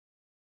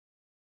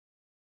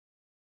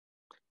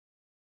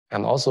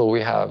 And also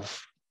we have,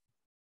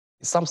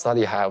 some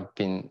study have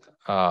been,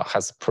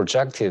 has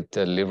projected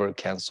the liver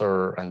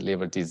cancer and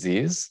liver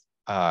disease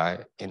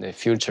in the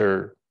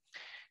future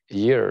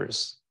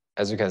years.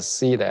 As you can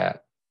see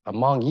that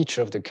among each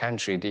of the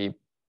country, they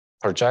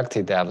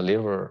projected that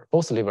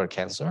both liver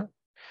cancer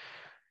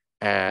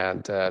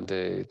and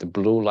the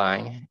blue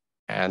line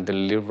and the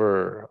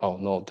liver, oh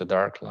no, the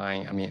dark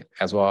line, I mean,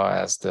 as well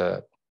as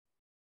the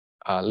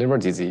liver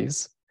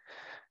disease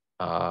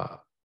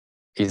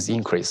is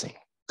increasing.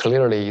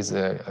 Clearly is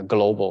a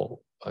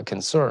global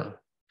concern.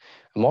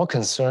 More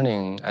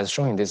concerning, as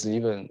shown in this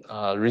even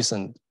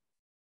recent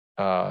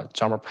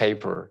JAMA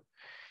paper,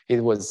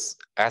 it was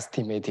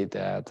estimated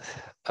that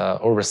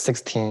over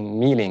 16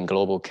 million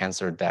global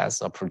cancer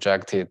deaths are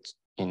projected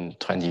in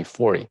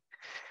 2040,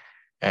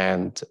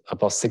 and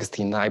about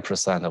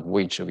 69% of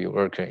which will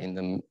occur in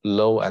the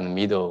low and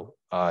middle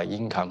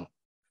income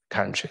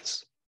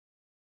countries,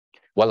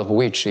 one of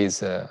which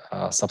is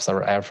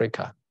sub-Saharan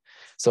Africa.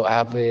 So I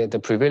have the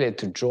privilege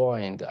to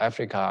join the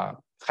Africa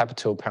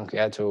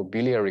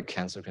Hepatopancreatic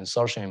Cancer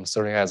Consortium,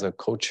 serving as a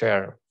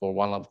co-chair for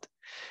one of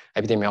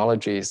the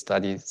epidemiology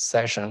study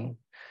session.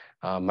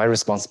 My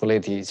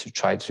responsibility is to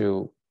try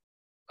to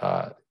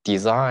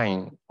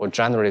design or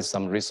generate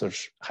some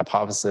research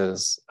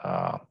hypotheses,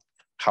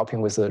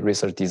 helping with the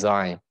research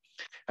design,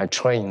 and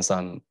train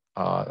some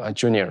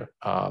junior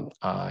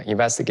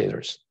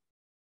investigators.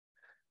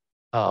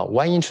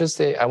 Why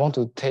interested? I want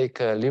to take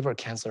liver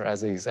cancer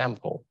as an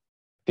example,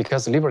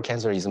 because liver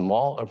cancer is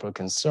more of a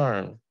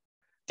concern,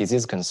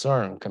 disease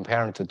concern,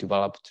 compared to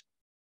developed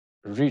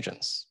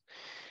regions.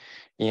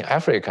 In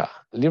Africa,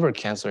 liver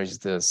cancer is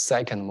the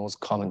second most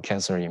common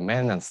cancer in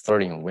men and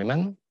third in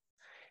women.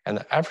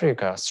 And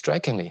Africa,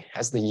 strikingly,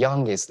 has the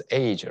youngest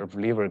age of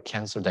liver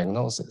cancer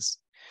diagnosis.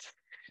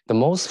 The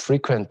most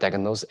frequent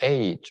diagnosed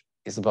age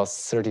is about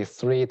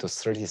 33 to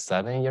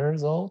 37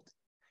 years old.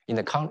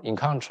 In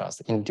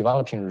contrast, in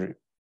developing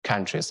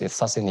countries,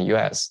 such in the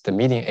US, the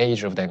median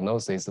age of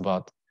diagnosis is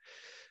about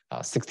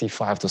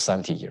 65 to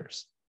 70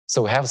 years.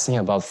 So we have seen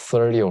about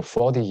 30 or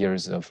 40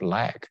 years of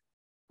lag.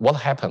 What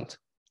happened?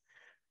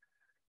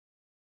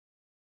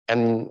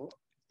 And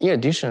in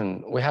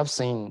addition, we have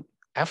seen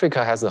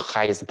Africa has the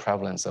highest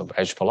prevalence of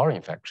H. pylori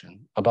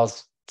infection.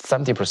 About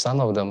 70%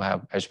 of them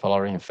have H.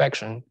 pylori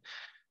infection,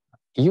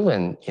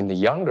 even in the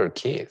younger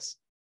kids.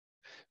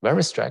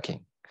 Very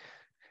striking.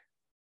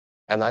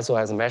 And also,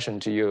 as I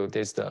mentioned to you,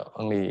 this is the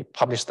only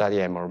published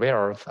study I'm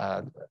aware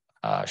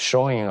of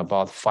showing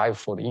about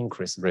 5-fold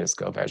increased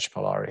risk of H.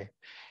 pylori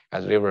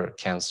and liver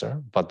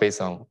cancer, but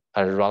based on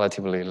a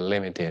relatively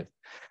limited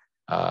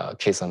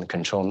case and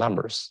control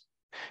numbers.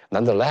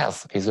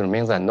 Nonetheless, it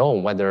remains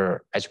unknown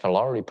whether H.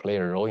 pylori play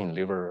a role in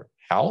liver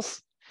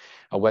health,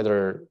 or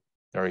whether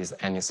there is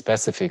any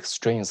specific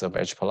strains of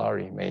H.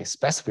 pylori may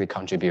specifically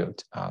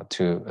contribute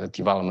to the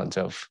development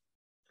of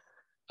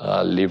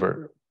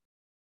liver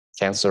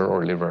cancer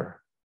or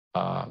liver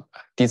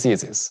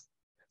diseases.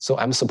 So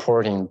I'm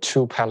supporting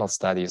 2 pilot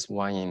studies,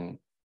 one in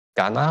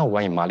Ghana,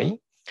 one in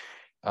Mali.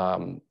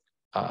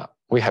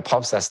 We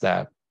hypothesize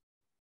that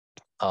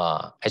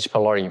H.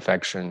 pylori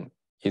infection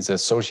is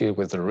associated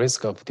with the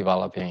risk of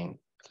developing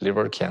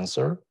liver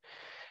cancer.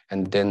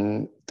 And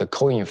then the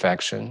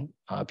co-infection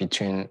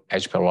between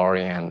H.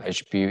 pylori and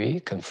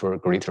HBV confer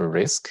greater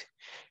risk.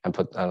 And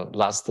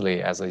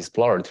lastly, as an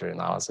exploratory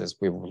analysis,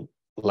 we would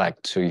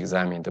like to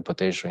examine the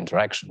potential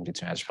interaction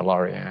between H.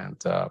 pylori and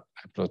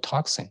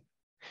aflatoxin.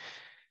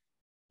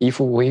 If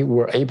we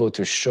were able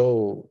to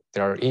show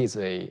there is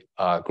a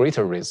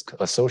greater risk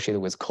associated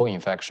with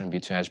co-infection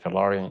between H.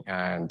 pylori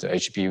and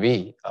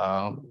HBV,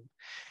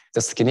 the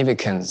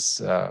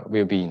significance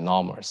will be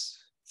enormous.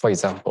 For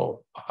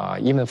example,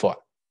 even for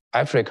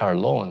Africa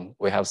alone,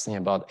 we have seen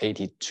about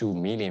 82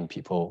 million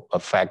people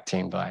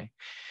affected by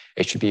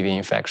HBV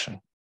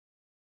infection.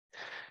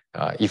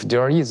 If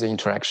there is an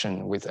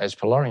interaction with H.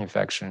 pylori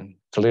infection,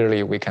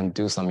 clearly we can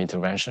do some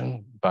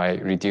intervention by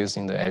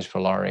reducing the H.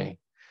 pylori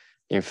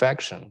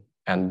infection.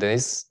 And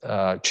this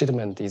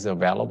treatment is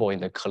available in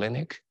the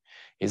clinic,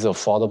 is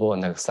affordable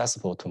and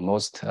accessible to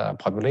most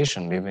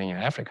population living in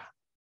Africa.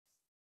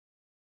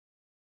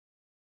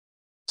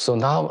 So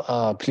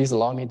now, please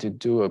allow me to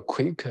do a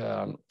quick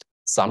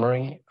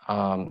summary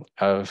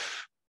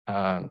of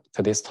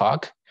today's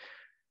talk.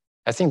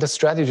 I think the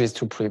strategies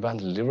to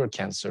prevent liver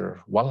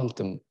cancer, one of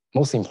the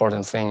most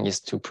important thing is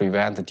to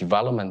prevent the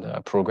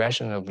development,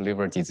 progression of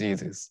liver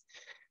diseases,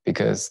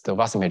 because the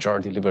vast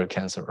majority of liver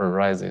cancer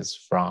arises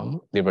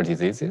from liver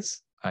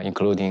diseases,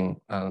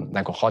 including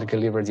necrotic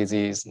liver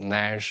disease,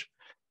 NASH,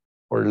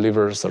 or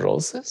liver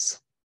cirrhosis.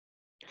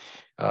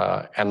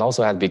 And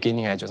also at the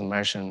beginning, I just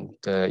mentioned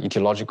the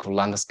etiological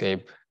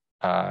landscape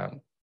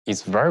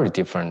is very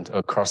different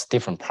across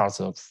different parts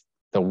of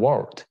the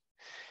world.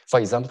 For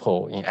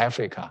example, in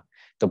Africa,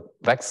 the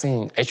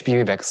vaccine,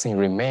 HPV vaccine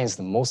remains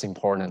the most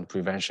important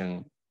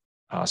prevention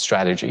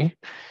strategy.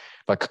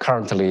 But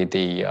currently,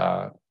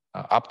 the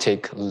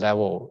uptake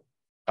level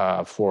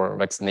for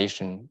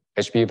vaccination,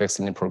 HPV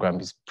vaccine program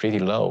is pretty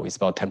low. It's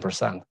about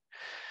 10%.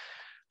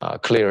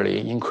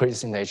 Clearly,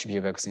 increasing the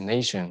HPV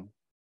vaccination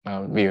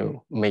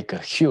will make a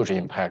huge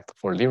impact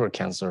for liver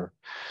cancer,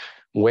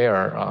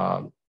 where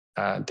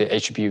the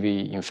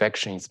HPV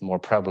infection is more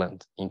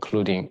prevalent,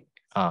 including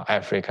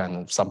Africa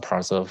and some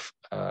parts of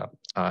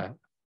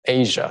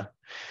Asia.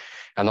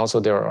 And also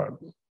there are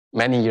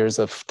many years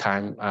of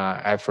time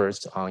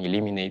efforts on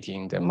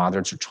eliminating the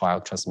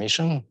mother-to-child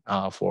transmission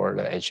for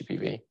the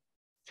HPV.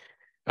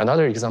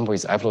 Another example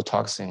is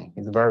aflatoxin.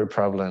 It's very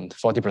prevalent.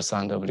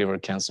 40% of liver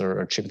cancer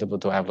are attributable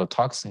to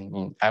aflatoxin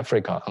in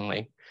Africa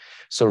only.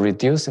 So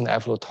reducing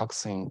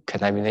aflatoxin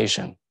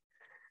contamination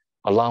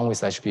along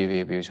with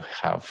HPV will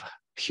have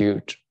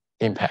huge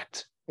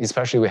impact.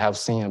 Especially we have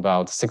seen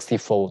about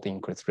 60-fold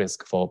increased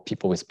risk for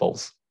people with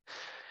both.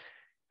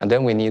 And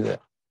then we need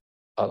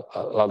a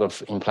lot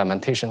of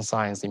implementation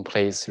science in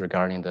place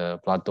regarding the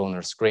blood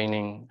donor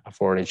screening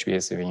for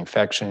HPV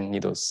infection,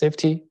 needle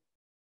safety.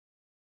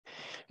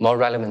 More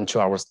relevant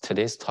to our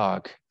today's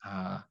talk,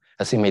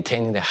 I think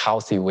maintaining the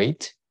healthy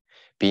weight,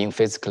 being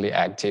physically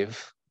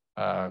active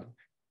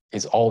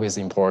is always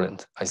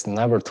important. It's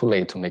never too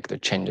late to make the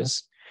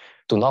changes.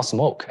 Do not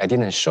smoke. I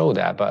didn't show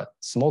that, but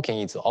smoking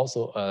is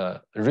also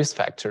a risk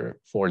factor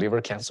for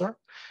liver cancer.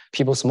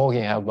 People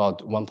smoking have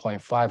about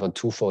 1.5 or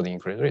 2-fold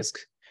increased risk.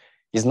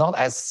 It's not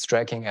as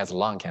striking as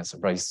lung cancer,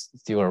 but it's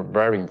still a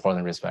very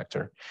important risk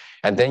factor.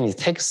 And then it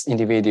takes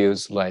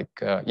individuals like,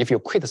 if you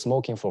quit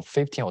smoking for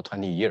 15 or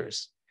 20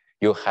 years,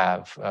 you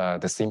have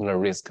the similar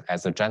risk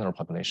as the general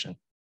population.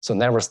 So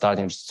never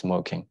starting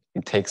smoking.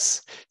 It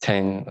takes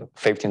 10,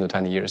 15 to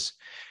 20 years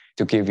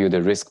to give you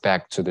the risk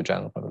back to the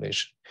general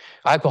population.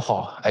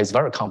 Alcohol is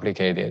very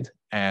complicated.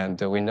 And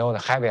we know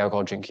that heavy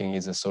alcohol drinking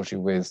is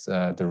associated with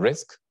the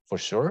risk for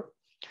sure.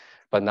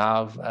 But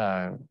now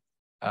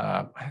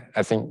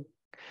I think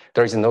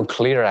there is no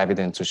clear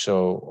evidence to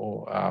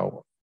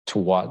show to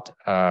what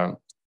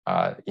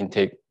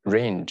intake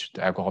range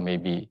the alcohol may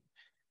be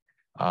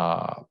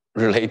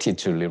related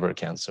to liver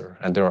cancer.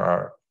 And there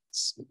are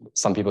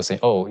some people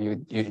saying, oh, you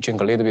drink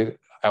a little bit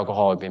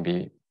alcohol, it may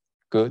be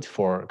good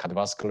for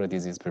cardiovascular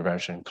disease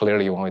prevention.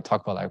 Clearly, when we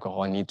talk about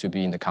alcohol, it needs to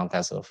be in the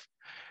context of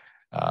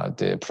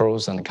the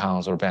pros and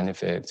cons or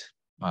benefit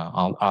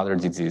on other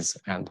disease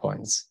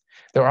endpoints.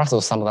 There are also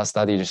some of the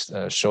studies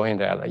showing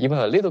that even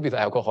a little bit of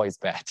alcohol is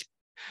bad.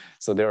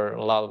 So there are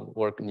a lot of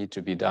work need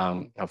to be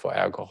done for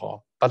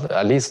alcohol. But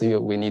at least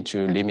we need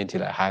to limit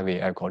the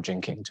heavy alcohol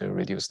drinking to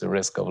reduce the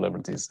risk of liver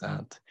disease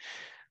and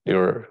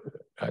liver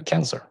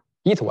cancer.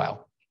 Eat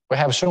well. We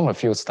have shown a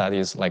few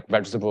studies like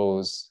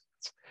vegetables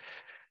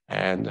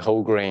and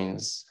whole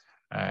grains,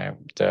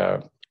 and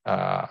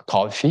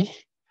coffee,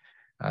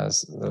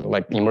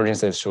 like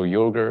emergencies show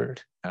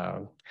yogurt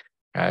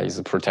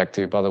is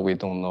protective, but we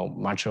don't know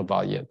much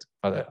about it.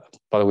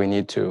 But we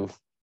need to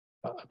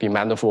be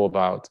mindful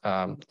about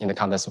in the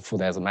context of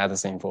food as a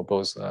medicine for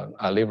both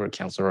liver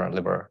cancer and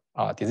liver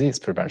disease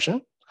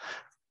prevention.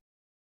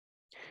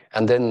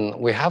 And then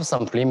we have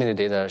some preliminary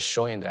data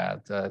showing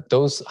that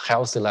those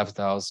healthy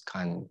lifestyles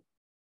can,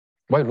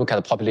 when we look at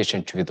the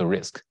population to the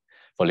risk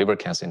for liver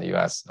cancer in the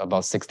US,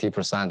 about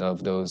 60%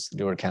 of those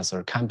liver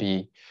cancer can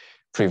be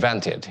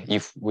prevented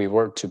if we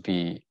were to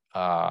be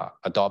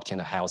adopting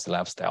a healthy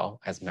lifestyle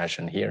as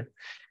mentioned here.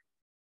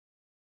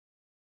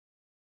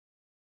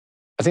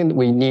 I think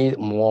we need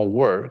more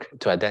work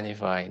to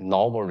identify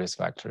novel risk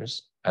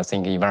factors. I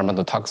think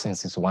environmental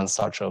toxins is one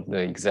such of the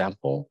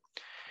example.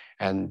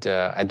 And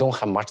I don't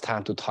have much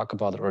time to talk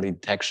about early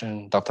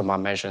detection. Dr. Ma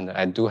mentioned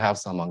I do have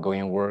some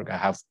ongoing work. I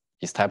have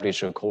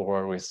established a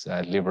cohort with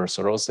liver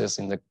cirrhosis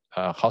in the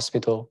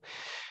hospital.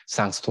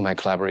 Thanks to my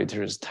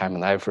collaborators' time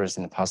and efforts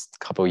in the past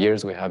couple of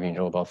years, we have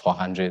enrolled about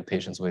 400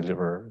 patients with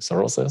liver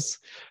cirrhosis.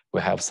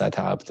 We have set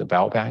up the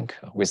biobank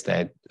with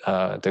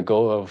the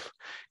goal of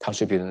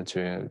contributing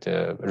to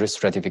the risk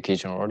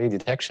stratification or early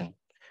detection.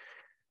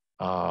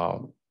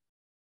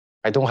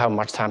 I don't have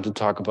much time to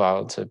talk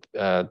about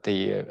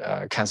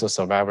the cancer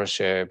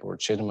survivorship or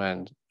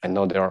treatment. I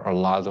know there are a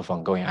lot of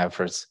ongoing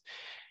efforts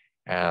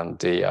and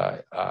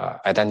the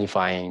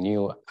identifying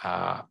new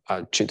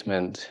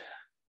treatment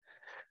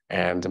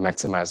and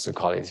maximize the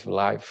quality of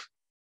life.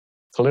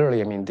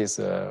 Clearly, I mean, this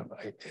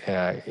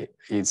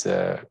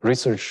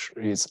research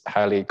is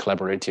highly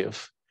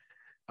collaborative.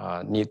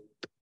 Need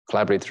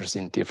collaborators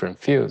in different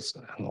fields,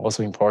 and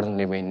also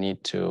importantly, we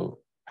need to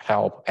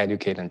help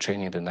educate and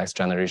training the next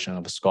generation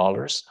of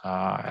scholars.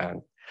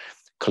 And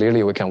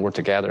clearly, we can work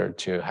together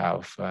to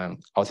have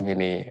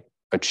ultimately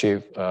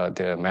achieve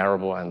the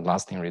measurable and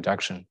lasting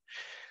reduction.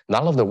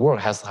 None of the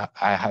work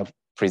I have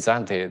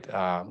presented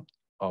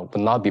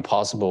would not be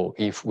possible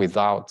if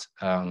without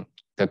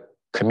the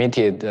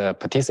committed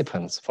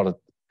participants for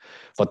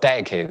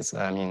decades,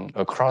 I mean,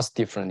 across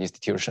different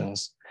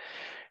institutions.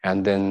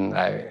 And then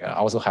I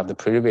also have the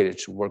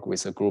privilege to work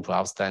with a group of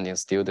outstanding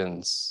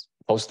students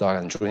postdoc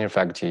and junior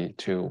faculty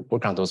to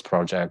work on those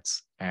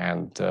projects,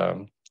 and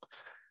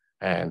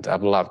I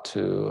would love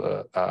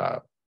to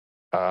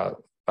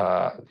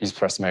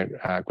express my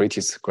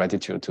greatest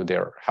gratitude to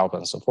their help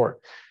and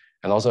support,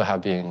 and also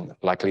have been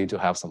likely to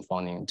have some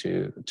funding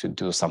to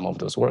do some of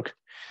those work.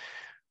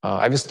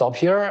 I will stop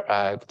here.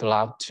 I would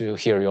love to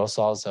hear your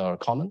thoughts or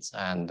comments,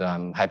 and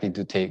I'm happy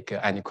to take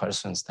any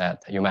questions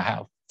that you may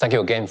have. Thank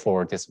you again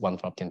for this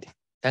wonderful opportunity.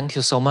 Thank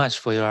you so much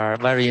for your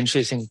very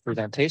interesting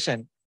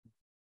presentation.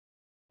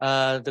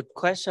 The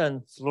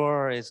question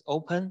floor is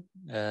open.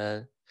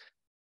 The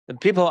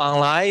people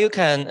online, you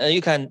can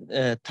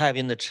type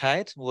in the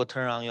chat. We'll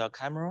turn on your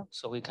camera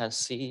so we can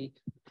see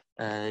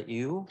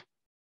you.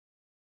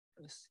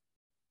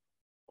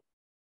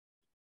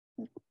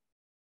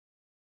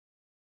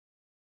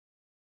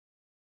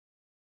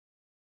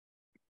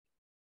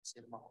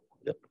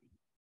 Yep.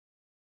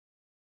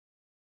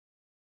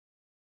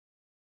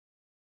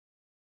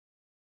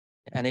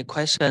 Any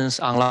questions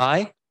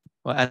online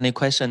or any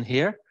question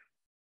here?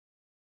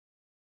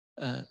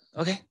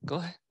 Okay, go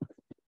ahead.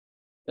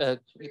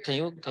 Can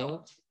you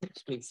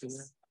speak? Thank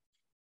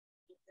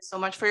you so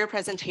much for your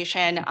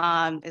presentation.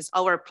 It's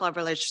our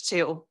privilege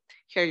to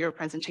hear your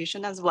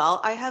presentation as well.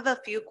 I have a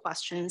few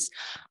questions.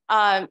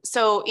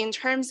 So in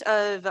terms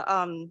of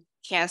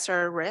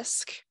cancer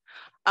risk,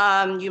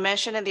 you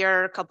mentioned that there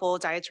are a couple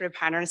dietary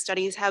pattern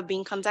studies have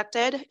been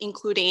conducted,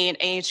 including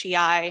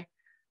AHEI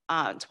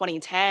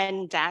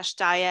 2010 DASH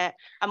diet.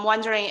 I'm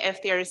wondering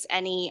if there's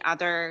any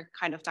other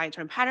kind of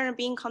dietary pattern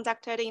being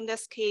conducted in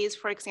this case,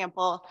 for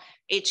example,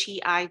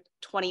 HEI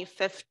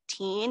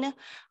 2015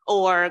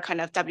 or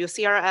kind of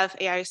WCRF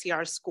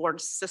AICR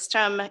scored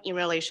system in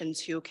relation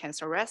to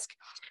cancer risk.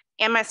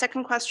 And my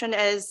second question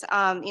is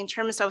in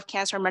terms of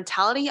cancer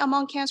mortality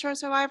among cancer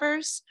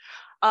survivors,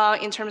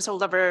 in terms of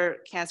liver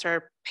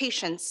cancer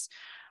patients,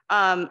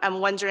 I'm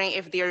wondering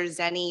if there's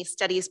any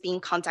studies being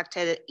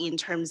conducted in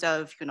terms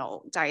of,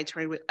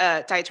 dietary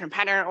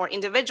pattern or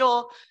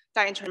individual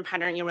dietary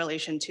pattern in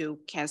relation to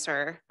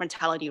cancer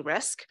mortality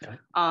risk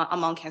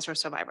among cancer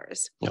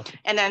survivors. Yeah.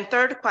 And then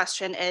third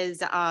question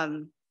is,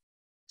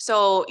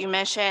 so you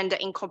mentioned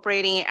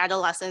incorporating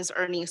adolescents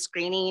early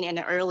screening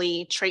and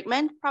early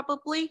treatment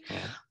probably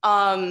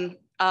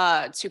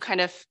to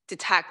kind of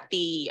detect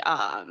the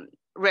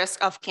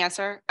risk of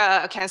cancer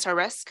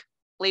risk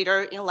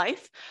later in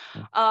life.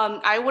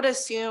 I would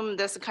assume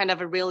this is kind of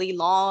a really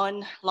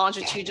long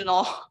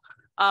longitudinal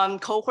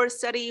cohort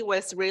study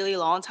with really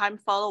long time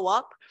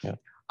follow-up. Yeah.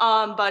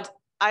 But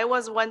I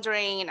was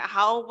wondering,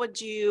 how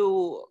would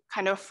you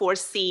kind of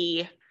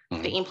foresee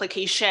the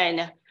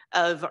implication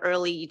of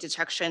early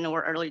detection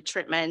or early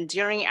treatment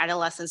during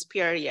adolescence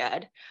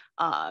period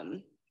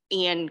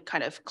in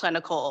kind of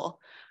clinical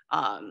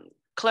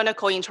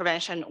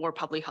intervention or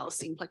public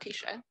health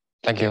implication?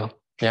 Thank you.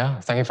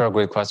 Yeah, thank you for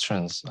great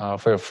questions.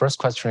 For your first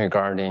question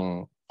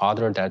regarding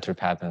other dietary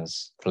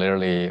patterns,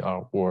 clearly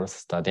are worth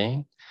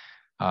studying.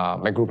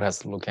 My group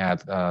has looked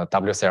at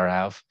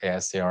WCRF,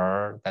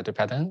 AICR dietary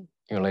pattern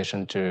in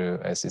relation to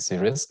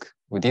SCC risk.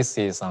 We did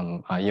see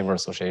some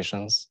inverse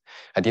associations.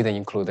 I didn't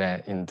include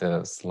that in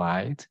the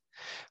slide.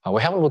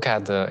 We haven't looked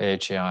at the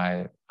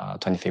AHEI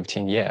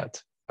 2015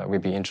 yet, but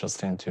we'd be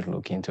interested to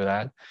look into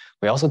that.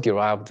 We also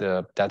derived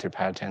the dietary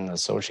pattern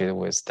associated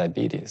with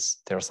diabetes.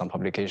 There are some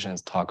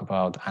publications talk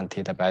about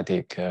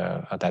anti-diabetic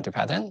dietary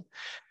pattern.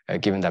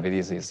 Given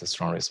diabetes is a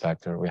strong risk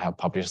factor, we have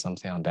published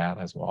something on that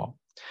as well.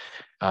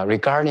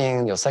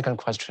 Regarding your second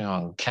question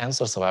on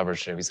cancer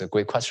survivorship, it's a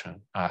great question.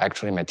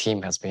 Actually, my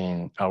team has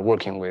been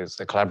working with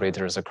the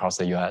collaborators across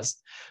the US,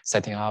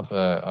 setting up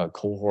a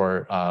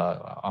cohort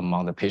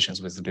among the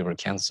patients with liver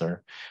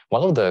cancer.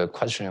 One of the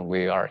questions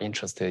we are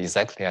interested in,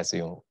 exactly as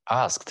you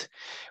asked,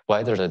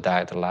 whether the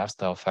diet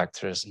lifestyle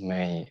factors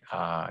may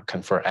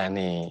confer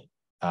any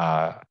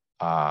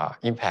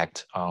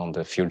impact on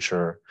the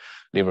future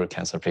liver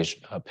cancer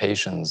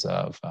patients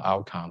of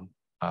outcome.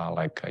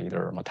 Like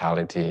either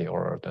mortality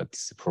or the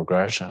disease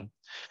progression.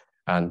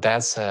 And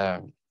that's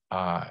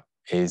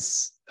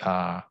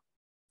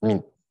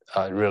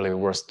really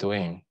worth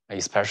doing,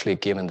 especially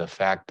given the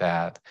fact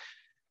that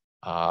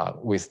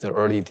with the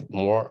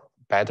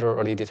better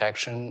early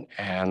detection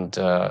and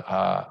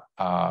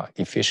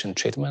efficient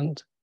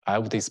treatment, I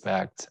would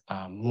expect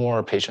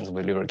more patients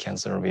with liver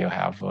cancer will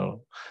have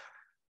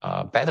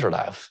a better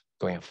life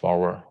going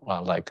forward.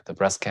 Like the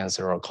breast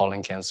cancer or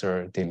colon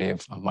cancer, they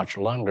live much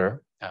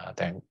longer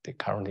than they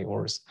currently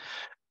was.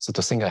 So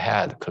to think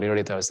ahead,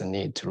 clearly there's a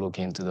need to look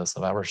into the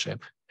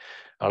survivorship.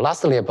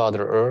 Lastly, about the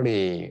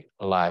early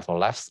life or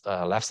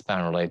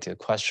lifespan related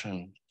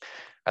question,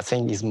 I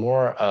think is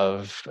more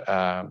of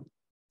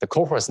the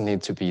cohorts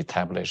need to be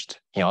established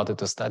in order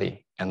to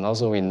study. And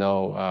also we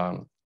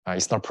know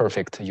it's not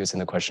perfect using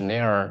the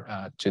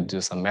questionnaire to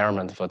do some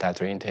measurement for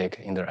dietary intake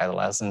in their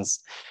adolescence.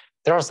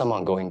 There are some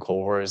ongoing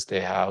cohorts.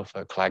 They have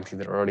collected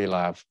the early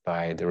life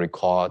by the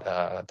record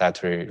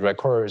dietary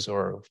records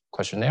or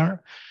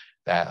questionnaire.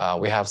 That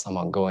we have some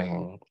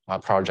ongoing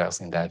projects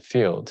in that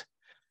field.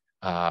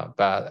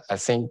 But I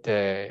think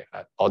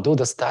although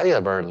the studies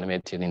are very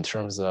limited in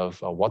terms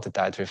of what the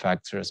dietary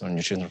factors or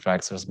nutritional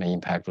factors may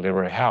impact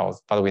liver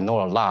health, but we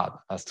know a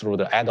lot through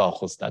the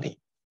adulthood study.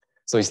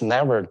 So it's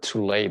never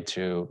too late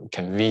to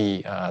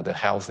convey the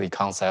healthy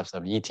concepts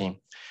of eating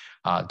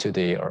to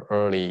the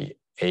early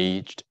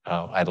aged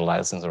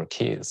adolescents or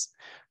kids,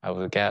 I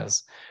would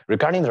guess.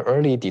 Regarding the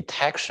early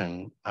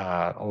detection,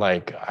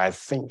 I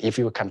think if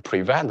you can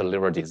prevent the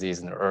liver disease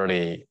in the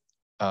early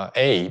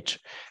age,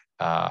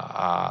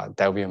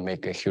 that will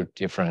make a huge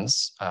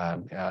difference.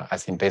 I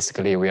think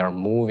basically we are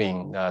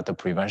moving the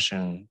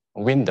prevention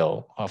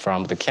window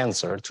from the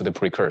cancer to the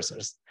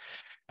precursors,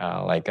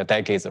 like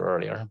decades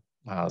earlier.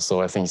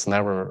 So I think it's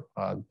never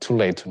too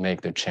late to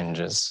make the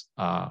changes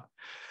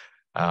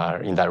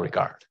in that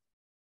regard.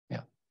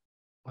 Yeah,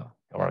 well,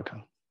 you're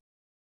welcome.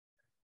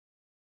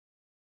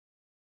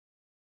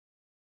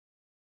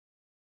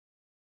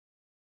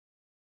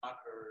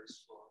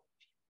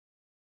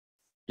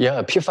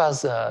 Yeah,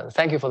 PFAS,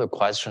 thank you for the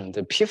question.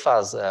 The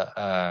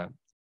PFAS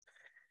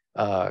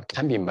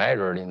can be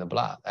measured in the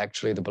blood.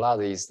 Actually, the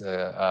blood is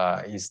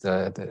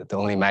the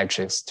only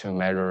matrix to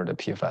measure the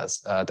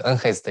PFAS. The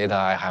NHACE data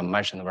I have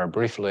mentioned very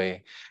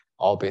briefly,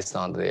 all based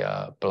on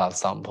the blood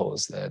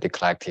samples they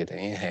collected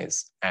in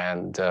NHACE.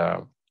 And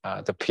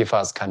the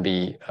PFAS can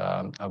be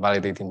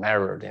validated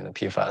measured in the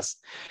PFAS.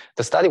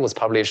 The study was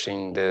published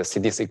in the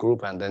CDC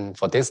group, and then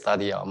for this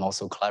study, I'm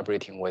also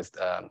collaborating with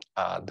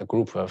the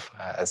group of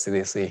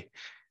CDC,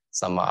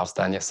 some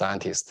outstanding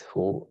scientists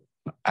who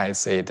I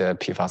say the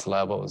PFAS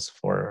levels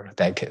for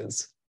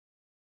decades.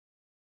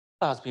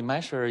 PFAS be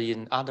measured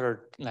in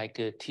other like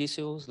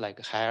tissues,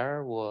 like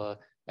hair or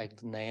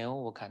like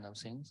nail, what kind of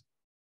things?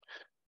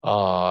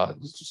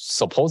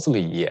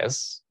 Supposedly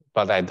yes,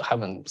 but I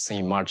haven't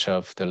seen much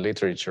of the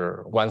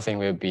literature. One thing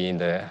will be in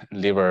the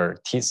liver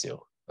tissue.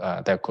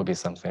 That could be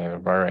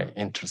something very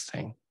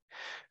interesting.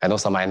 I know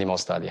some animal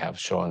studies have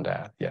shown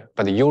that, yeah.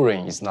 But the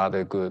urine is not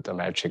a good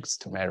matrix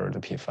to measure the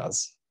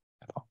PFAS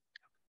at all.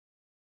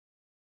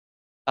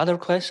 Other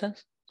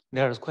questions?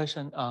 There's a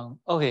question.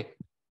 Okay,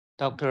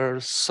 Dr.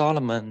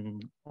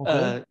 Solomon,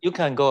 Okay. you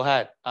can go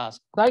ahead,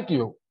 ask. Thank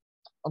you.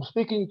 I'm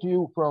speaking to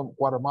you from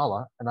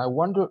Guatemala, and I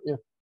wonder if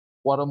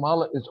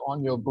Guatemala is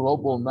on your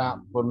global map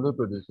for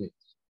liver disease.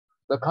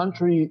 The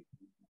country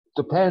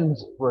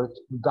depends for its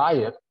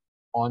diet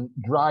on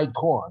dried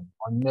corn,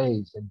 on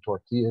maize and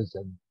tortillas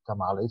and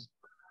tamales,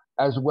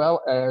 as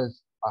well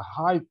as a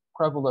high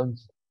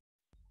prevalence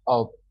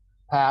of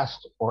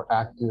past or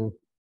active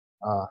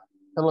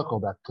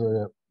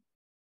helicobacter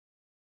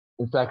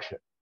infection.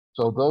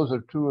 So those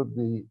are two of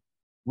the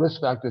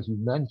risk factors you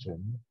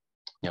mentioned.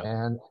 Yeah.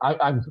 And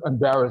I'm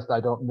embarrassed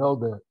I don't know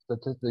the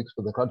statistics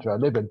for the country I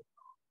live in,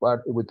 but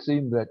it would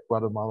seem that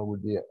Guatemala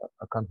would be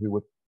a country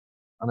with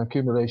an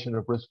accumulation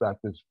of risk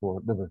factors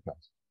for liver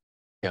cancer.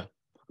 Yeah.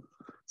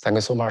 Thank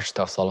you so much,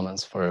 Dr. Solomon,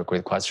 for a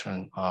great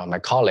question. My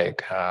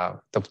colleague,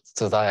 the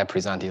study I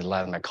presented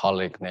led my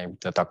colleague named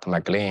Dr.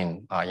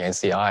 McLean in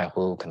NCI,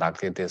 who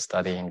conducted this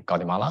study in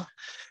Guatemala.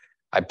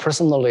 I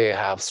personally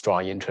have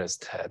strong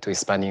interest to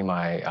expanding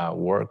my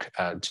work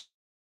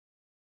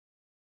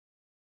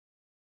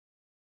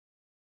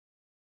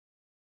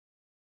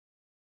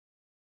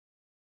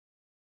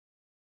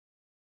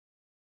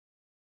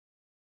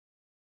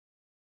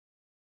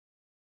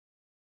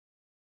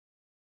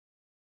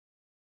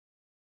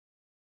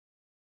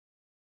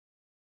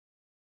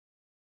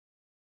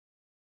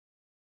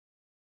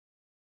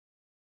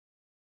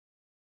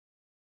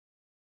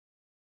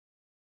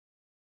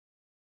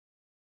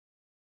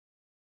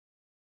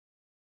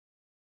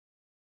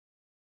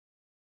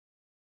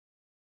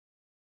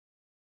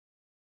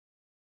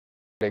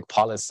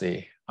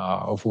policy,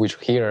 of which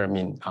here, I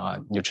mean,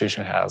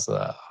 nutrition has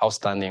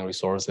outstanding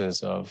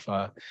resources of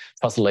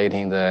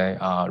translating the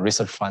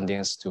research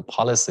findings to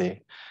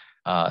policy.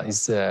 It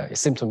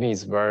seems to me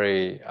it's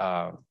very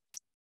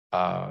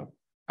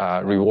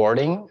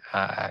rewarding.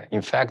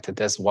 In fact,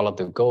 that's one of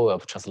the goals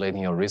of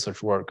translating your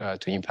research work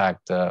to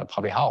impact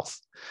public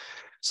health.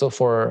 So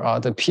for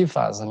the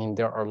PFAS, I mean,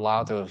 there are a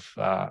lot of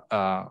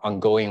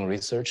ongoing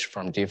research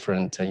from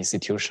different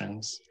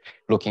institutions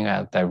looking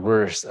at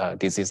diverse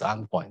disease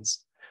endpoints.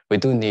 We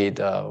do need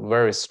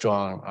very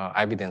strong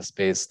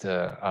evidence-based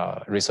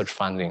research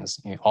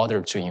findings in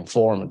order to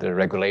inform the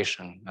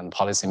regulation and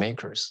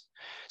policymakers.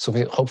 So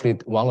hopefully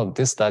one of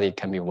this study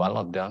can be one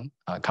of them,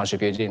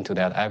 contributing to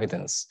that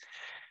evidence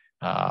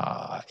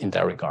in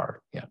that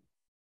regard, yeah.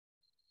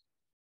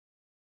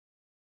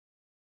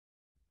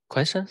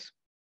 Questions?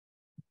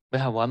 We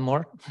have one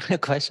more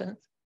question.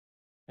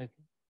 Okay.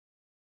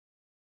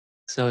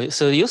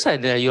 So you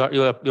said that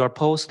your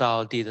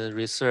postdoc did the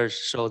research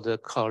show the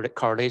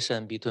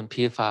correlation between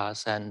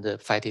PFAS and the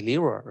fatty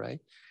liver, right?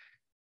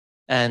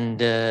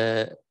 And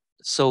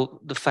so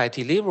the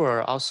fatty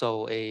liver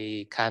also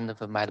a kind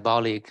of a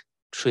metabolic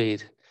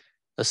trait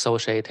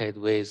associated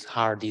with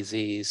heart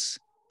disease,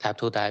 type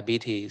 2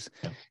 diabetes,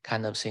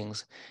 kind of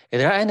things.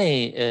 Is there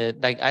any,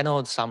 like I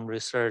know some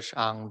research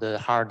on the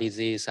heart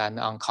disease and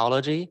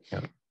oncology.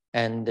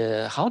 And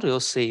how do you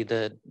see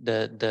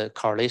the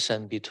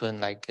correlation between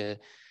like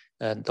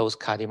those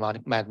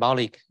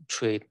cardiometabolic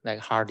trait like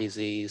heart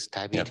disease,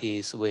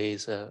 diabetes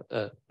with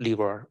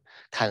liver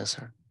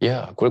cancer?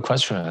 Yeah, great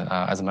question.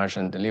 As I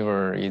mentioned, the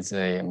liver is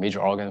a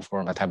major organ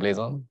for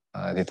metabolism,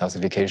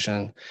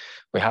 detoxification.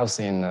 We have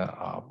seen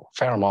a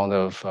fair amount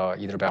of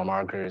either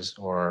biomarkers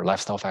or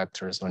lifestyle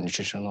factors or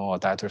nutritional or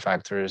dietary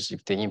factors,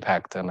 if they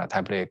impact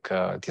metabolic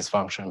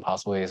dysfunction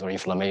pathways or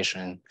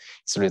inflammation,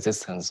 its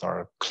resistance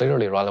are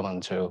clearly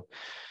relevant to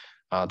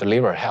the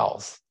liver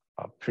health,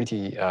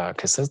 pretty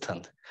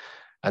consistent.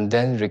 And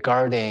then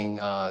regarding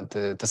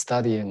the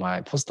study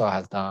my postdoc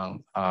has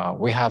done,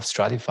 we have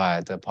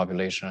stratified the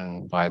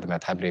population by the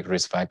metabolic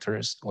risk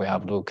factors. We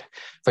have looked,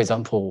 for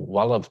example,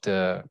 one of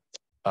the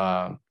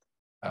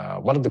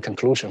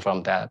conclusions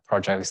from that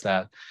project is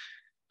that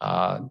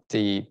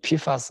the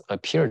PFAS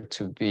appeared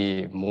to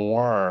be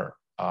more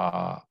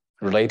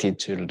related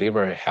to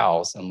liver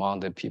health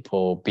among the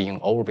people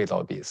being overweight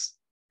or obese.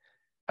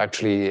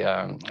 Actually,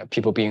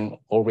 people being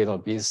overweight or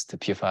obese, the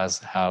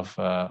PFAS have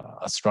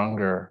a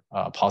stronger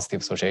positive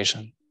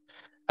association.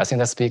 I think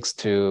that speaks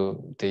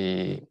to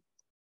the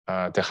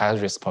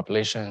high-risk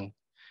population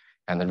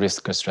and the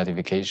risk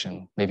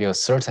stratification. Maybe a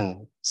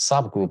certain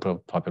subgroup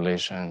of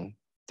population,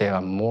 they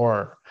are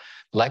more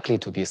likely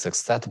to be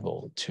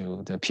susceptible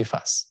to the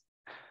PFAS,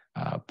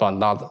 but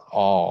not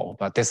all.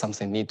 But that's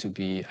something need to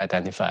be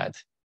identified.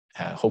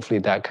 Hopefully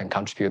that can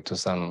contribute to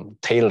some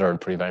tailored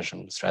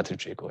prevention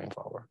strategy going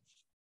forward.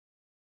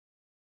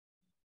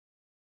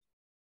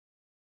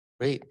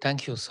 Great,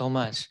 thank you so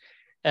much.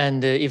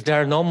 And if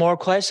there are no more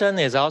questions,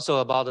 it's also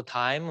about the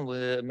time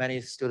with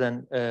many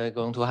students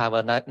going to have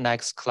a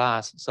next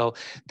class. So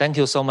thank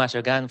you so much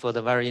again for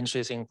the very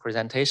interesting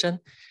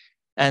presentation.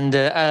 And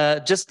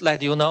just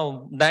let you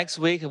know, next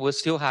week we'll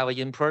still have an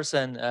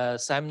in-person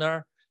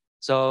seminar.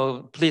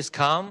 So please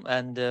come,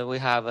 and we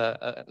have,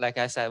 like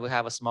I said, we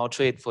have a small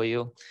treat for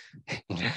you.